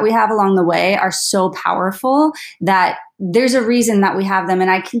interactions that we have along the way are so powerful that there's a reason that we have them. And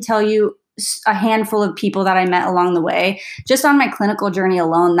I can tell you a handful of people that I met along the way, just on my clinical journey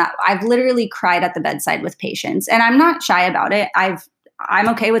alone, that I've literally cried at the bedside with patients. And I'm not shy about it. I'm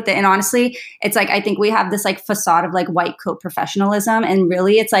okay with it. And honestly, it's like, I think we have this like facade of like white coat professionalism. And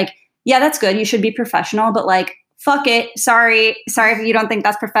really it's like, yeah, that's good. You should be professional, but like, fuck it. Sorry if you don't think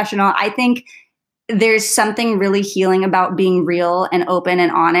that's professional. I think there's something really healing about being real and open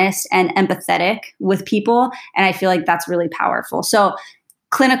and honest and empathetic with people. And I feel like that's really powerful. So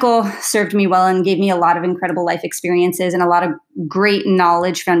clinical served me well and gave me a lot of incredible life experiences and a lot of great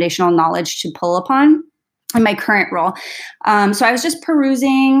knowledge, foundational knowledge to pull upon in my current role. So I was just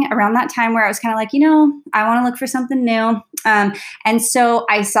perusing around that time where I was kind of like, I want to look for something new. And so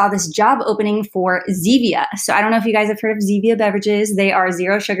I saw this job opening for Zevia. So I don't know if you guys have heard of Zevia beverages. They are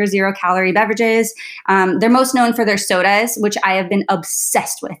 0 sugar, 0 calorie beverages. They're most known for their sodas, which I have been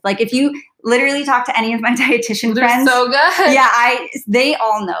obsessed with. Like if you literally talk to any of my dietitian friends. They're so good. Yeah, they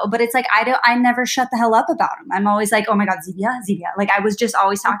all know, but it's like, I never shut the hell up about them. I'm always like, oh my God, Zevia. Like I was just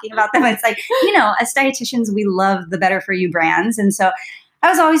always talking about them. It's like, as dietitians, we love the better for you brands. And so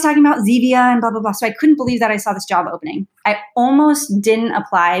I was always talking about Zevia and blah, blah, blah. So I couldn't believe that I saw this job opening. I almost didn't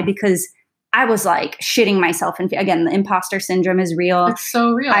apply because I was like shitting myself. And again, the imposter syndrome is real. It's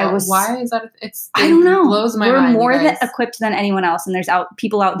so real. Why is that? I don't know. Blows my mind. We're more equipped than anyone else. And there's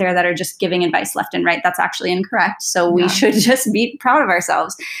people out there that are just giving advice left and right. That's actually incorrect. So we should just be proud of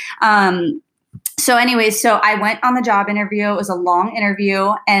ourselves. So I went on the job interview. It was a long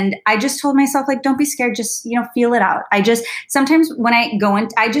interview. And I just told myself, like, don't be scared. Just, feel it out. Sometimes when I go in,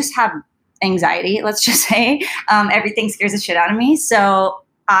 I just have anxiety. Let's just say everything scares the shit out of me. So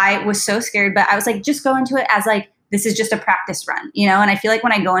I was so scared, but I was like, just go into it as like, this is just a practice run, And I feel like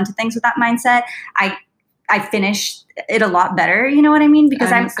when I go into things with that mindset, I finish it a lot better. You know what I mean? Because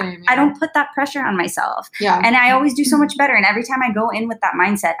I don't put that pressure on myself. Yeah. And I always do so much better. And every time I go in with that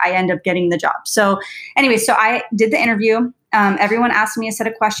mindset, I end up getting the job. So so I did the interview. Everyone asked me a set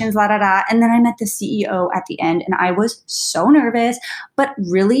of questions, and then I met the CEO at the end, and I was so nervous. But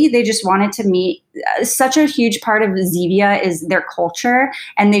really, they just wanted to meet. Such a huge part of Zevia is their culture,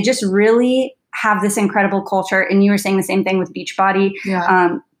 and they just really have this incredible culture. And you were saying the same thing with Beachbody.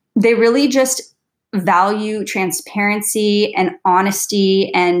 Yeah. They really just value transparency and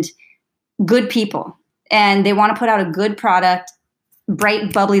honesty and good people, and they want to put out a good product.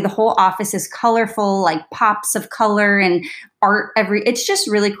 Bright, bubbly. The whole office is colorful, like pops of color and art. It's just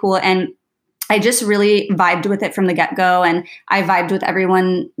really cool. And I just really vibed with it from the get-go. And I vibed with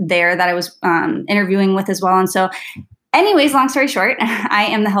everyone there that I was interviewing with as well. And so anyways, long story short, I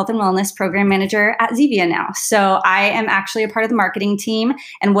am the health and wellness program manager at Zevia now. So I am actually a part of the marketing team.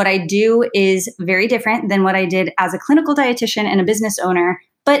 And what I do is very different than what I did as a clinical dietitian and a business owner,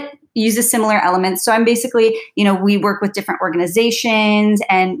 but uses similar elements. So I'm basically, we work with different organizations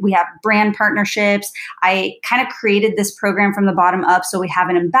and we have brand partnerships. I kind of created this program from the bottom up. So we have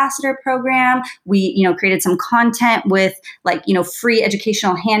an ambassador program. We, created some content with free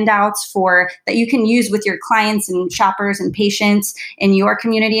educational handouts that you can use with your clients and shoppers and patients in your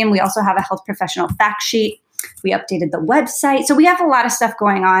community. And we also have a health professional fact sheet. We updated the website. So we have a lot of stuff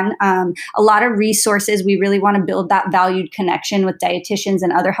going on, a lot of resources. We really want to build that valued connection with dietitians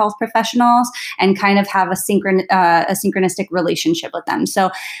and other health professionals and kind of have a synchronistic relationship with them. So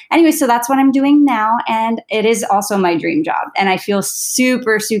so that's what I'm doing now. And it is also my dream job. And I feel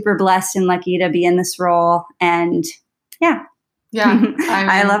super, super blessed and lucky to be in this role. And yeah.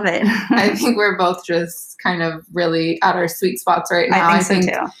 I love it. I think we're both just kind of really at our sweet spots right now. I think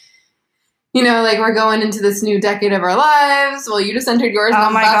so too. We're going into this new decade of our lives. Well, you just entered yours.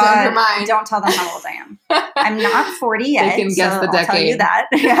 Oh my God. To enter mine. Don't tell them how old I am. I'm not 40 yet. They can guess the decade. I'll tell you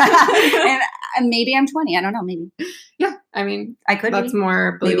that. and maybe I'm 20. I don't know. Maybe. Yeah. I mean, I could that's be.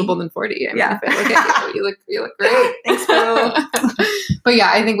 more believable than 40. I mean, if I look at you, you look great. Thanks, boo. But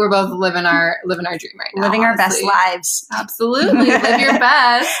yeah, I think we're both living our dream right now. Living our best lives. Absolutely. Live your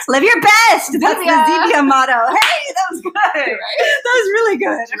best. Live your best. That's the Zevia motto. Hey, that was good. Right? That was really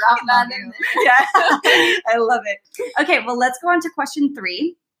good. Drop that in there. Yeah. I love it. Okay, well, let's go on to question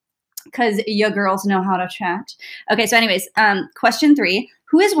 3 because you girls know how to chat. Okay, so anyways, question 3.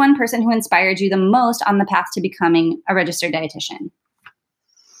 Who is one person who inspired you the most on the path to becoming a registered dietitian?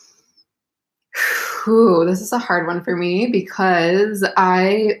 Ooh, this is a hard one for me because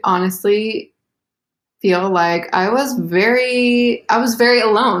I honestly feel like I was very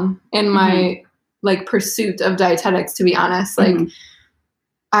alone in my pursuit of dietetics, to be honest.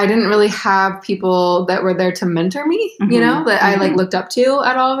 I didn't really have people that were there to mentor me, that I looked up to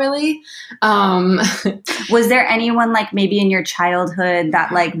at all, really. Was there anyone maybe in your childhood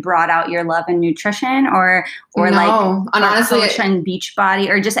that brought out your love in nutrition or no, and honestly, coach on Beachbody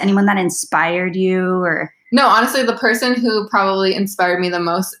or just anyone that inspired you or? No, honestly, the person who probably inspired me the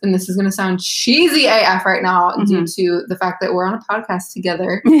most, and this is going to sound cheesy AF right now due to the fact that we're on a podcast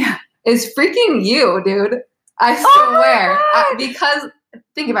together, is freaking you, dude. I swear. Because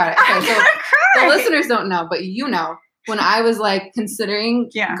think about it. Okay, so the listeners don't know, but when I was like considering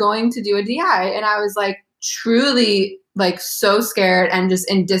going to do a DI, and I was like truly like so scared and just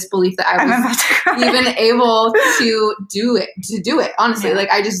in disbelief that I was even able to do it. Honestly, like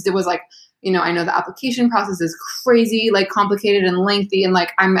it was like, you know, I know the application process is crazy, like complicated and lengthy, and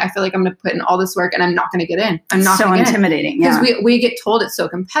like I feel like I'm going to put in all this work and I'm not going to get in. I'm not so intimidating because we get told it's so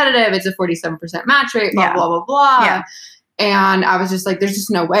competitive. It's a 47% match rate, blah blah blah blah. Yeah. And I was just like, there's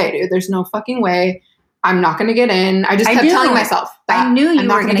just no way, dude. There's no fucking way. I'm not going to get in. I just kept telling myself that I knew you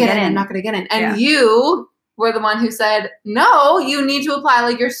were going to get in. I'm not going to get in. And you were the one who said, no, you need to apply.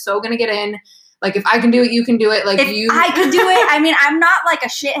 Like, you're so going to get in. Like, if I can do it, you can do it. Like, I could do it. I mean, I'm not like a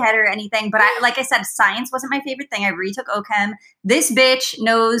shithead or anything, but like I said, science wasn't my favorite thing. I retook OChem. This bitch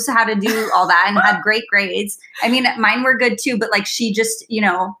knows how to do all that and had great grades. I mean, mine were good too, but like she just, you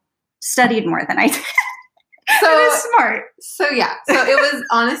know, studied more than I did. So it is smart. So yeah. So it was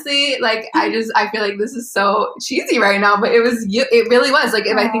honestly like, I feel like this is so cheesy right now, but it was you. It really was. Like,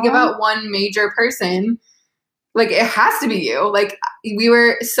 if I think about one major person, like it has to be you. Like, we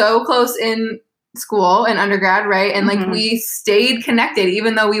were so close in school and undergrad, right? And like we stayed connected,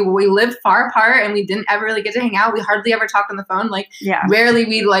 even though we lived far apart and we didn't ever really get to hang out. We hardly ever talked on the phone. Like rarely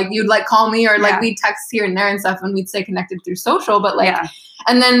we'd like, you'd like call me or like we'd text here and there and stuff, and we'd stay connected through social. But like,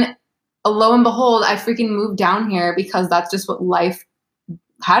 and then lo and behold, I freaking moved down here because that's just what life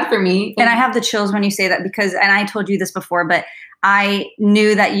had for me. And I have the chills when you say that because, and I told you this before, but I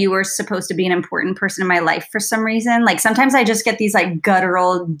knew that you were supposed to be an important person in my life for some reason. Like sometimes I just get these like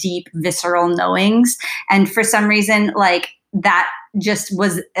guttural, deep, visceral knowings. And for some reason, like that just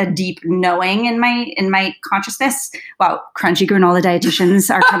was a deep knowing in my consciousness. Wow, crunchy granola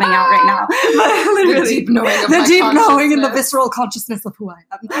dietitians are coming out right now. But literally, the deep knowing and the visceral consciousness of who I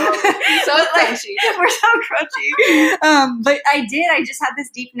am. So crunchy. We're so crunchy. But I just had this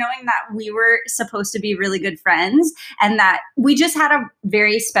deep knowing that we were supposed to be really good friends and that we just had a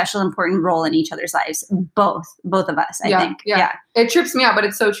very special, important role in each other's lives. Both of us, I think. Yeah. It trips me out, but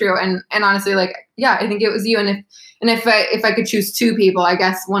it's so true. And honestly, like, yeah, I think it was you. And if I could choose two people, I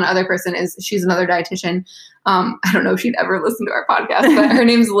guess one other person she's another dietitian. I don't know if she'd ever listen to our podcast, but her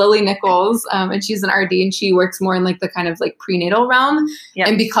name's Lily Nichols. And she's an RD and she works more in like the kind of like prenatal realm. Yep.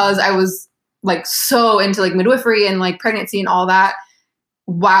 And because I was like so into like midwifery and like pregnancy and all that,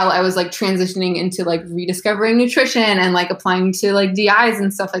 while I was like transitioning into like rediscovering nutrition and like applying to like DIs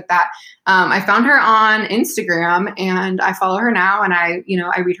and stuff like that, I found her on Instagram and I follow her now, and I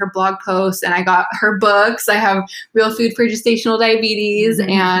read her blog posts and I got her books. I have Real Food for Gestational Diabetes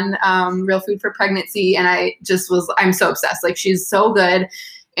and Real Food for Pregnancy. And I'm so obsessed. Like, she's so good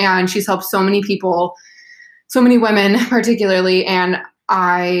and she's helped so many people, so many women particularly. And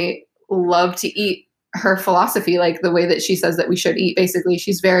I love to eat her philosophy, like the way that she says that we should eat. Basically,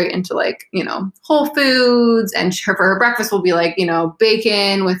 she's very into like, whole foods, and for her breakfast will be like,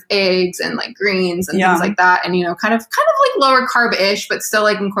 bacon with eggs and like greens and things like that. And, kind of like lower carb-ish, but still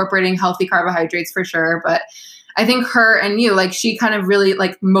like incorporating healthy carbohydrates for sure. But I think her and you, like, she kind of really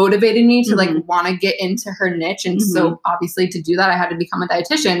like motivated me to like want to get into her niche. And so obviously to do that, I had to become a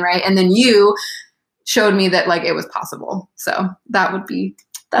dietitian. Right. And then you showed me that like it was possible. So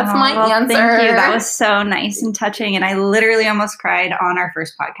that's my answer. Thank you. That was so nice and touching. And I literally almost cried on our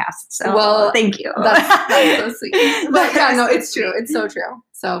first podcast. So thank you. That's so sweet. But yeah, no, it's true. It's so true.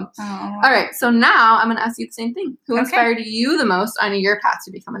 So, all right. So now I'm going to ask you the same thing. Who inspired you the most on your path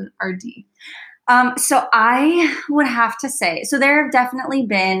to become an RD? So I would have to say, so there have definitely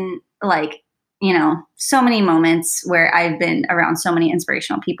been like, so many moments where I've been around so many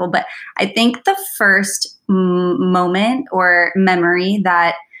inspirational people. But I think the first moment or memory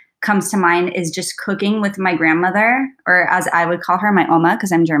that comes to mind is just cooking with my grandmother, or as I would call her, my Oma,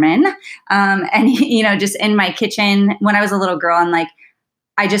 because I'm German. And, just in my kitchen when I was a little girl, and like,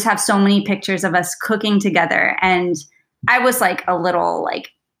 I just have so many pictures of us cooking together. And I was like a little like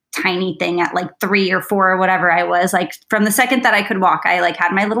tiny thing at like 3 or 4 or whatever I was. Like, from the second that I could walk, I like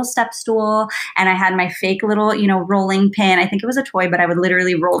had my little step stool and I had my fake little, rolling pin. I think it was a toy, but I would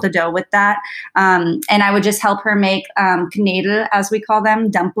literally roll the dough with that. And I would just help her make knedel, as we call them,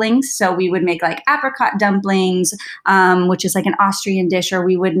 dumplings. So we would make like apricot dumplings, which is like an Austrian dish, or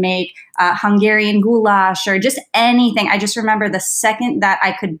we would make Hungarian goulash, or just anything. I just remember the second that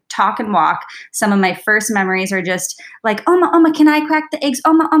I could talk and walk, some of my first memories are just like, Oma, can I crack the eggs?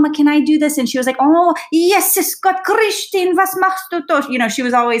 Oma, can I do this? And she was like, oh, yes, Gott Christin, was machst du doch? She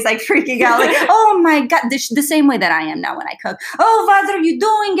was always like freaking out, like, oh my God, the same way that I am now when I cook. Oh, what are you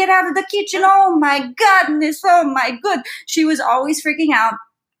doing? Get out of the kitchen. Oh my goodness. Oh my good. She was always freaking out.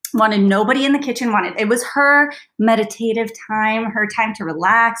 wanted nobody in the kitchen, it was her meditative time, her time to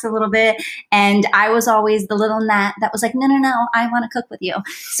relax a little bit. And I was always the little gnat that was like, no, I want to cook with you.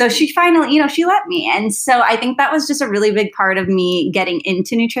 So she finally, she let me. And so I think that was just a really big part of me getting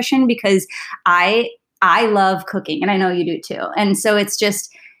into nutrition, because I love cooking, and I know you do too. And so it's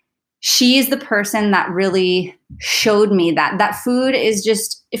just, she's the person that really showed me that food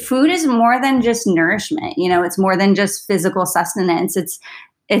is more than just nourishment. It's more than just physical sustenance.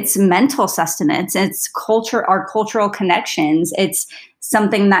 It's mental sustenance. It's culture, our cultural connections. It's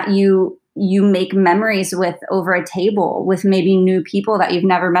something that you make memories with over a table with maybe new people that you've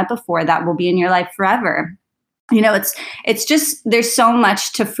never met before that will be in your life forever. It's just, there's so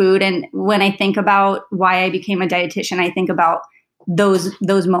much to food. And when I think about why I became a dietitian, I think about those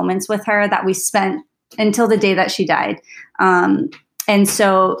moments with her that we spent until the day that she died. And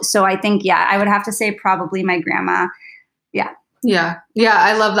so I think, I would have to say probably my grandma. Yeah. Yeah.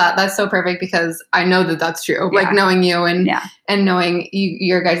 I love that. That's so perfect, because I know that that's true. Like knowing you and knowing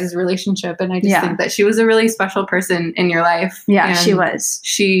your guys' relationship. And I just think that she was a really special person in your life. Yeah, and she was.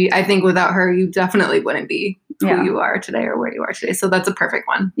 I think without her, you definitely wouldn't be who you are today or where you are today. So that's a perfect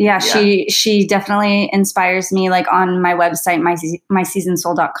one. Yeah. She definitely inspires me. Like on my website,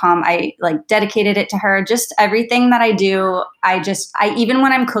 myseasonsoul.com, I like dedicated it to her. Just everything that I do. I even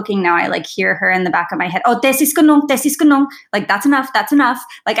when I'm cooking now, I like hear her in the back of my head. Oh, tesis kunung. Like that's enough.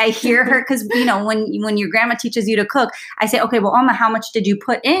 Like I hear her, because when your grandma teaches you to cook, I say, okay, well, Oma, how much did you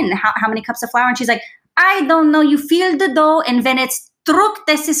put in? How many cups of flour? And she's like, I don't know. You feel the dough, and then it's truk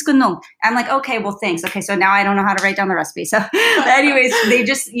tesis kunung. I'm like, okay, well, thanks. Okay, so now I don't know how to write down the recipe. So, anyways, they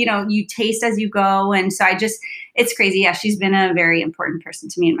just you taste as you go, and so it's crazy. Yeah, she's been a very important person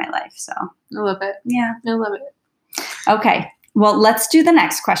to me in my life. So I love it. Yeah, I love it. Okay. Well, let's do the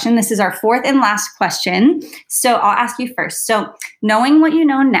next question. This is our fourth and last question. So I'll ask you first. So knowing what you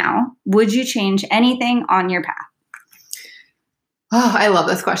know now, would you change anything on your path? Oh, I love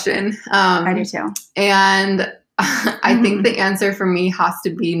this question. I do too. And I think the answer for me has to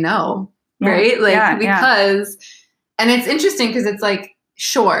be no, right? Because, and it's interesting because it's like,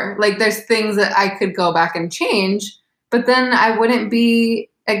 sure, like there's things that I could go back and change, but then I wouldn't be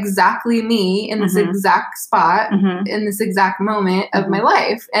exactly me in this exact spot in this exact moment of my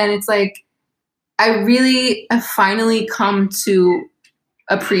life. And it's like, I really have finally come to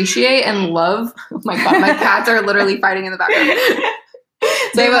appreciate and love. Oh my God, my cats are literally fighting in the background.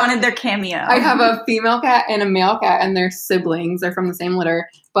 They wanted their cameo. I have a female cat and a male cat, and they're siblings. They're from the same litter.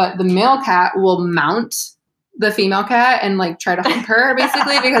 But the male cat will mount the female cat and like try to hump her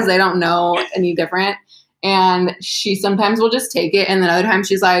basically because they don't know any different. And she sometimes will just take it. And then other times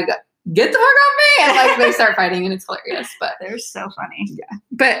she's like, get the fuck off me. And like they start fighting and it's hilarious. But they're so funny. Yeah.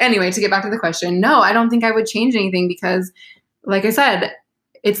 But anyway, to get back to the question, no, I don't think I would change anything because like I said,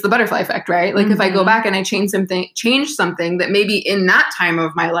 it's the butterfly effect, right? Like if I go back and I change something that maybe in that time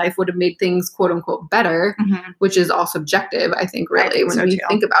of my life would have made things quote unquote better, which is all subjective, I think, really, when you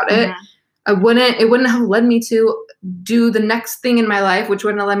think about it. It wouldn't have led me to do the next thing in my life, which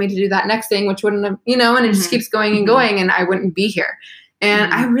wouldn't have led me to do that next thing, which wouldn't have, and it just keeps going and going, and I wouldn't be here.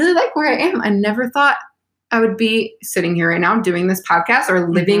 And I really like where I am. I never thought I would be sitting here right now doing this podcast or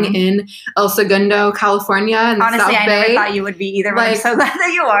living in El Segundo, California in the Honestly, South I Bay. Never thought you would be either, but I'm so glad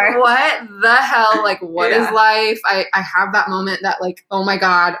that you are. What the hell? Like, what is life? I have that moment that like, oh my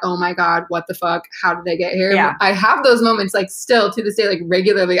God, what the fuck? How did I get here? Yeah. I have those moments like still to this day, like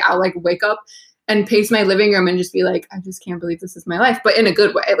regularly I'll like wake up and pace my living room and just be like, I just can't believe this is my life, but in a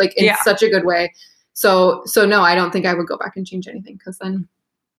good way, like in such a good way. So no, I don't think I would go back and change anything because then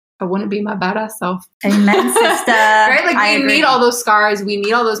I wouldn't be my badass self. Amen, sister. Right? Like we need all those scars. We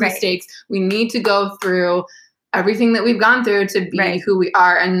need all those mistakes. We need to go through everything that we've gone through to be who we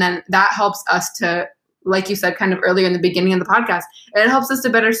are. And then that helps us to, like you said, kind of earlier in the beginning of the podcast, it helps us to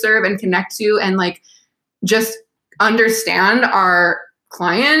better serve and connect to and like just understand our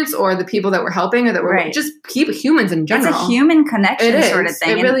clients or the people that we're helping or that we're just humans in general. It's a human connection sort of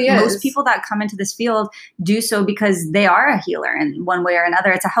thing. It really is. Most people that come into this field do so because they are a healer in one way or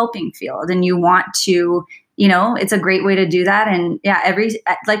another. It's a helping field and you want to, it's a great way to do that. And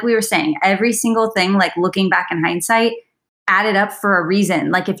like we were saying, every single thing, like looking back in hindsight, added up for a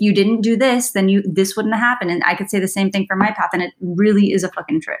reason. Like if you didn't do this, then this wouldn't have happened. And I could say the same thing for my path. And it really is a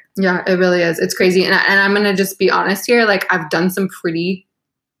fucking trip. Yeah, it really is. It's crazy. And I'm going to just be honest here. Like I've done some pretty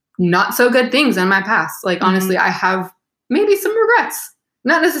not so good things in my past. Like, honestly, I have maybe some regrets,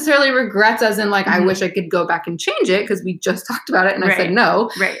 not necessarily regrets as in like, I wish I could go back and change it. Cause we just talked about it and I said no,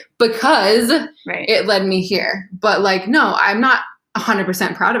 because it led me here. But like, no, I'm not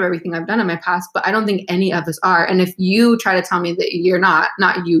 100% proud of everything I've done in my past, but I don't think any of us are. And if you try to tell me that you're not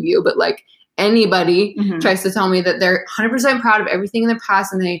you, but like anybody tries to tell me that they're 100% proud of everything in their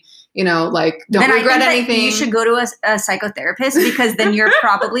past and they, you know, like don't then regret I think anything. That you should go to a psychotherapist because then you're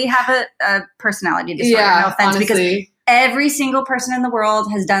probably have a personality disorder. Yeah, no offense, honestly. because every single person in the world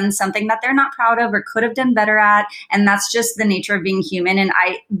has done something that they're not proud of or could have done better at. And that's just the nature of being human. And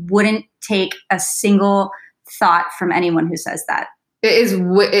I wouldn't take a single thought from anyone who says that. It is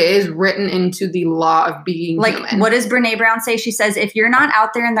written into the law of being like, human. What does Brene Brown say? She says, if you're not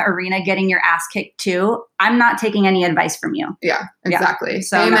out there in the arena getting your ass kicked too, I'm not taking any advice from you. Yeah, exactly. Yeah.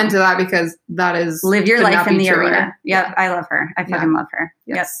 So amen to that, because that is live your life in the arena. Yep. Yeah. I love her. I fucking love her.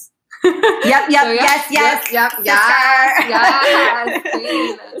 Yes. Yep. Yep. So, Yes.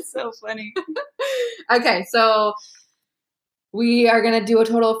 That's so funny. Okay, so we are going to do a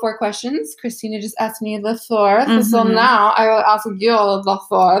total of 4 questions. Christina just asked me the 4th. So now I will ask you the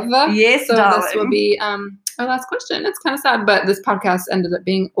 4th. Yes, so darling. This will be our last question. It's kind of sad, but this podcast ended up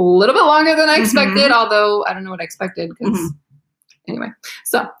being a little bit longer than I expected, although I don't know what I expected. Anyway,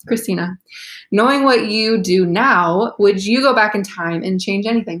 so Christina, knowing what you do now, would you go back in time and change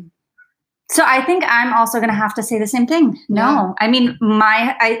anything? So I think I'm also going to have to say the same thing. No, Yeah. I mean,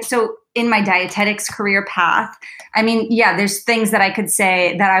 so in my dietetics career path, I mean, yeah, there's things that I could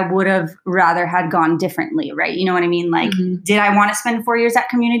say that I would have rather had gone differently, right? You know what I mean? Like, did I want to spend 4 years at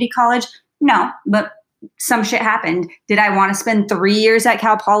community college? No, but some shit happened. Did I want to spend 3 years at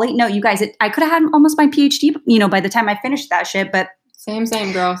Cal Poly? No, you guys, I could have had almost my PhD, you know, by the time I finished that shit, but Same,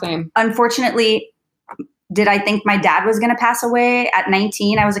 girl, same. Unfortunately, did I think my dad was going to pass away at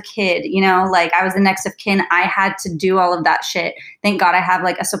 19? I was a kid, you know, like I was the next of kin. I had to do all of that shit. Thank God I have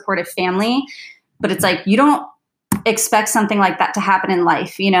like a supportive family, but it's like, you don't expect something like that to happen in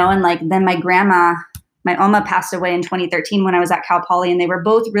life, you know? And like, then my Oma passed away in 2013 when I was at Cal Poly, and they were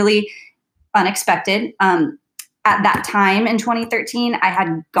both really unexpected. At that time in 2013, I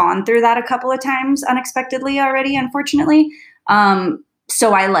had gone through that a couple of times unexpectedly already, unfortunately.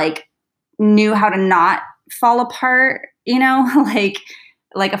 So I like knew how to not fall apart, you know,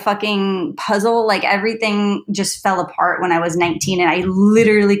 like a fucking puzzle. Like everything just fell apart when I was 19 and I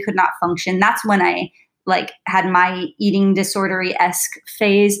literally could not function. That's when I like had my eating disorder-esque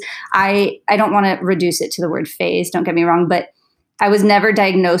phase. I don't want to reduce it to the word phase, don't get me wrong, but I was never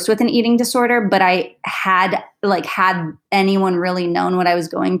diagnosed with an eating disorder, but I had anyone really known what I was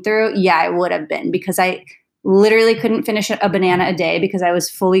going through, yeah, I would have been, because I literally couldn't finish a banana a day because I was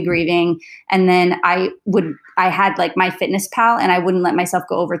fully grieving. And then I had like my fitness pal and I wouldn't let myself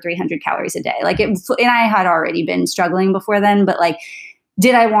go over 300 calories a day. And I had already been struggling before then, but like,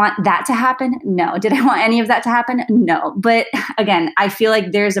 did I want that to happen? No. Did I want any of that to happen? No. But again, I feel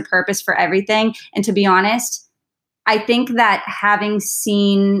like there's a purpose for everything. And to be honest, I think that having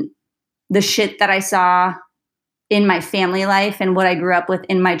seen the shit that I saw in my family life and what I grew up with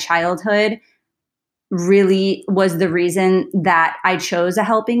in my childhood really was the reason that I chose a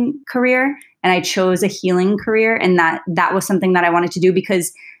helping career and I chose a healing career. And that was something that I wanted to do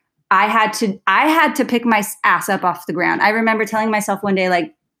because I had to pick my ass up off the ground. I remember telling myself one day,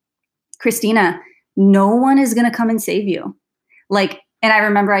 like, Christina, no one is going to come and save you. Like, and I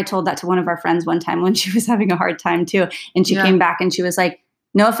remember I told that to one of our friends one time when she was having a hard time too. And she came back and she was like,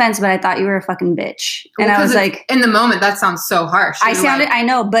 no offense, but I thought you were a fucking bitch. And I was like, in the moment, that sounds so harsh. I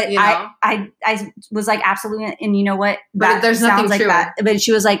know, but you know? I was like, absolutely. And you know what? But there's nothing like true. That. But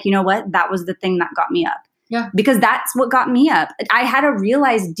she was like, you know what? That was the thing that got me up. Yeah. Because that's what got me up. I had to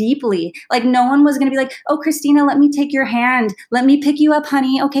realize deeply, like no one was going to be like, oh, Christina, let me take your hand. Let me pick you up,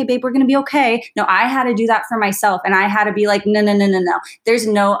 honey. Okay, babe, we're going to be okay. No, I had to do that for myself. And I had to be like, no. There's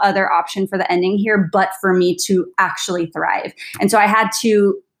no other option for the ending here, but for me to actually thrive. And so I had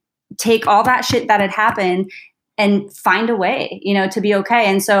to take all that shit that had happened and find a way, you know, to be okay.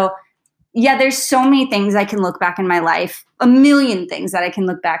 And so, yeah, there's so many things I can look back in my life, a million things that I can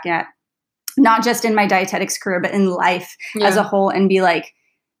look back at. Not just in my dietetics career, but in life as a whole, and be like,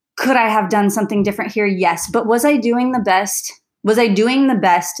 could I have done something different here? Yes. But was I doing the best? Was I doing the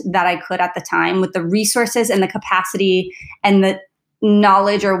best that I could at the time with the resources and the capacity and the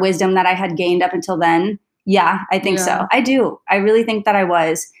knowledge or wisdom that I had gained up until then? Yeah, I think so. I do. I really think that I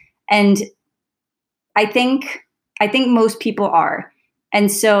was. And I think most people are. And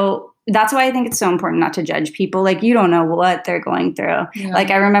so that's why I think it's so important not to judge people. Like, you don't know what they're going through. Yeah.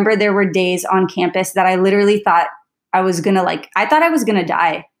 Like, I remember there were days on campus that I literally thought I was going to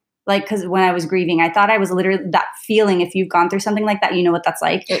die. Like, because when I was grieving, I thought I was literally that feeling. If you've gone through something like that, you know what that's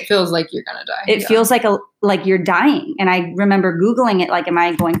like. It feels like you're gonna die. It feels like you're dying. And I remember Googling it, like, am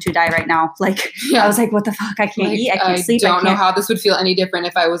I going to die right now? Like, I was like, what the fuck? I can't eat. I can't sleep. I don't know how this would feel any different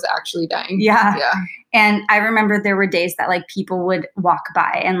if I was actually dying. Yeah. And I remember there were days that like people would walk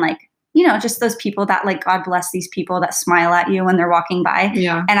by and like, you know, just those people that like, God bless these people that smile at you when they're walking by.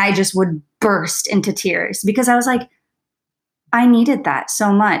 Yeah. And I just would burst into tears because I was like, I needed that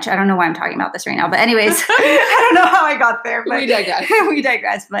so much. I don't know why I'm talking about this right now, but anyways, I don't know how I got there, but we digress. We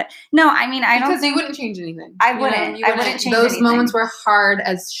digress. But no, I mean, I don't because think you wouldn't change anything. I wouldn't. I wouldn't change those anything. moments were hard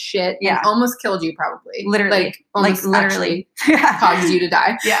as shit and almost killed you probably. Literally. Almost literally caused you to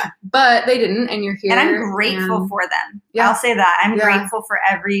die. Yeah. But they didn't, and you're here. And I'm grateful for them. Yeah. I'll say that. I'm grateful for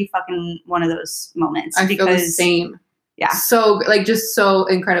every fucking one of those moments. I feel the same. Yeah. So like just so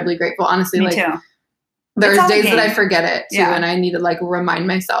incredibly grateful. Honestly, Me too. There's days that I forget it too, and I need to like remind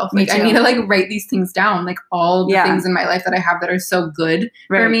myself. Like I need to like write these things down, like all the things in my life that I have that are so good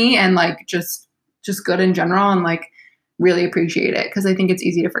for me, and like just good in general, and like really appreciate it because I think it's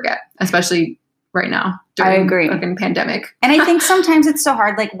easy to forget, especially right now during I agree. Fucking pandemic. And I think sometimes it's so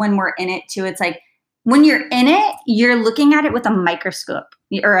hard, like when we're in it too. It's like when you're in it, you're looking at it with a microscope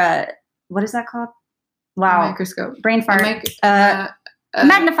or a what is that called? Wow, microscope, brain fart.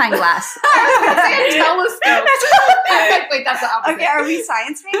 Magnifying glass. Telescope. Wait, that's the opposite. Okay, are we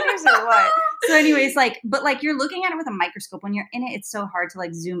science majors or what? So anyways, like, but like you're looking at it with a microscope. When you're in it, it's so hard to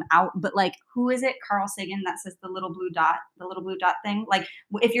like zoom out. But like, who is it? Carl Sagan that says the little blue dot thing. Like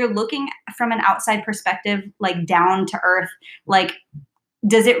if you're looking from an outside perspective, like down to earth, like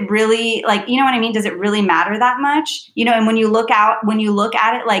does it really like, you know what I mean? Does it really matter that much? You know, and when you look at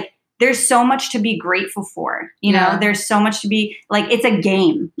it, like, there's so much to be grateful for, you know, there's so much to be like, it's a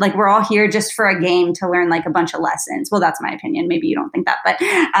game. Like we're all here just for a game to learn like a bunch of lessons. Well, that's my opinion. Maybe you don't think that, but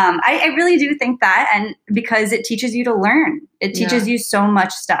I really do think that. And because it teaches you to learn, it teaches you so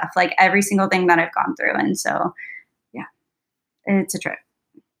much stuff, like every single thing that I've gone through. And so, yeah, it's a trip.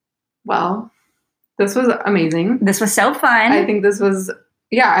 Well, this was amazing. This was so fun. I think this was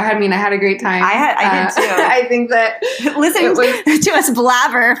I had a great time. I did too. I think that listening to us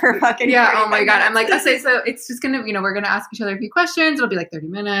blabber for fucking oh my God. I'm like, okay, so it's just gonna, we're gonna ask each other a few questions. It'll be like 30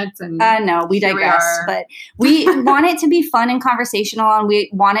 minutes and no, we digress. But we want it to be fun and conversational, and we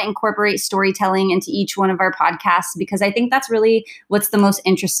want to incorporate storytelling into each one of our podcasts because I think that's really what's the most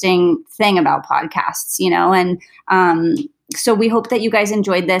interesting thing about podcasts, and so we hope that you guys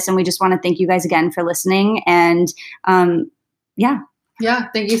enjoyed this, and we just want to thank you guys again for listening. And yeah,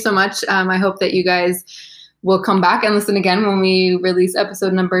 thank you so much. I hope that you guys will come back and listen again when we release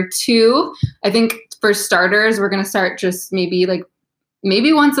episode number 2. I think for starters, we're going to start just maybe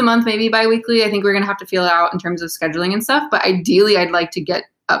once a month, maybe bi-weekly. I think we're going to have to feel it out in terms of scheduling and stuff. But ideally, I'd like to get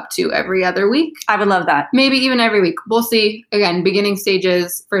up to every other week. I would love that. Maybe even every week. We'll see. Again, beginning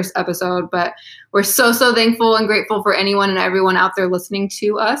stages, first episode. But we're so thankful and grateful for anyone and everyone out there listening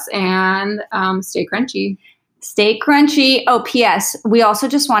to us. And stay crunchy. Stay crunchy. Oh, P.S. We also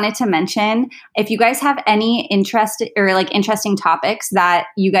just wanted to mention, if you guys have any interest or like interesting topics that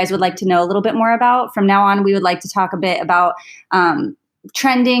you guys would like to know a little bit more about, from now on, we would like to talk a bit about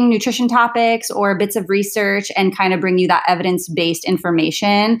trending nutrition topics or bits of research and kind of bring you that evidence-based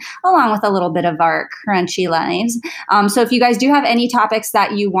information along with a little bit of our crunchy lives. So if you guys do have any topics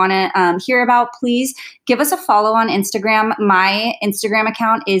that you want to hear about, please give us a follow on Instagram. My Instagram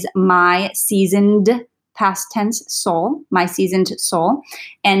account is myseasoned past tense soul, my seasoned soul.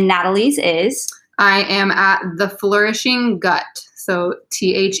 And Natalie's is? I am at The Flourishing Gut. So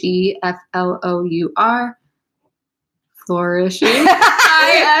THEFLOUR. Flourishing.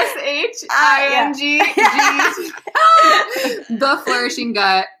 ISHING. The Flourishing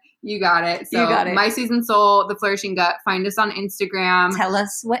Gut. You got it. So you got it. My Seasoned Soul, The Flourishing Gut. Find us on Instagram. Tell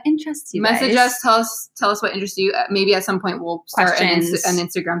us what interests you. Message us. Tell us what interests you. Maybe at some point we'll start an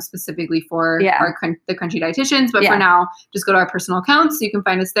Instagram specifically for the Crunchy Dietitians. But for now, just go to our personal accounts. You can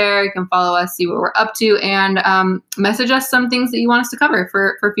find us there. You can follow us, see what we're up to, and message us some things that you want us to cover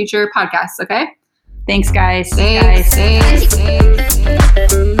for future podcasts. Okay. Thanks, guys. Thanks.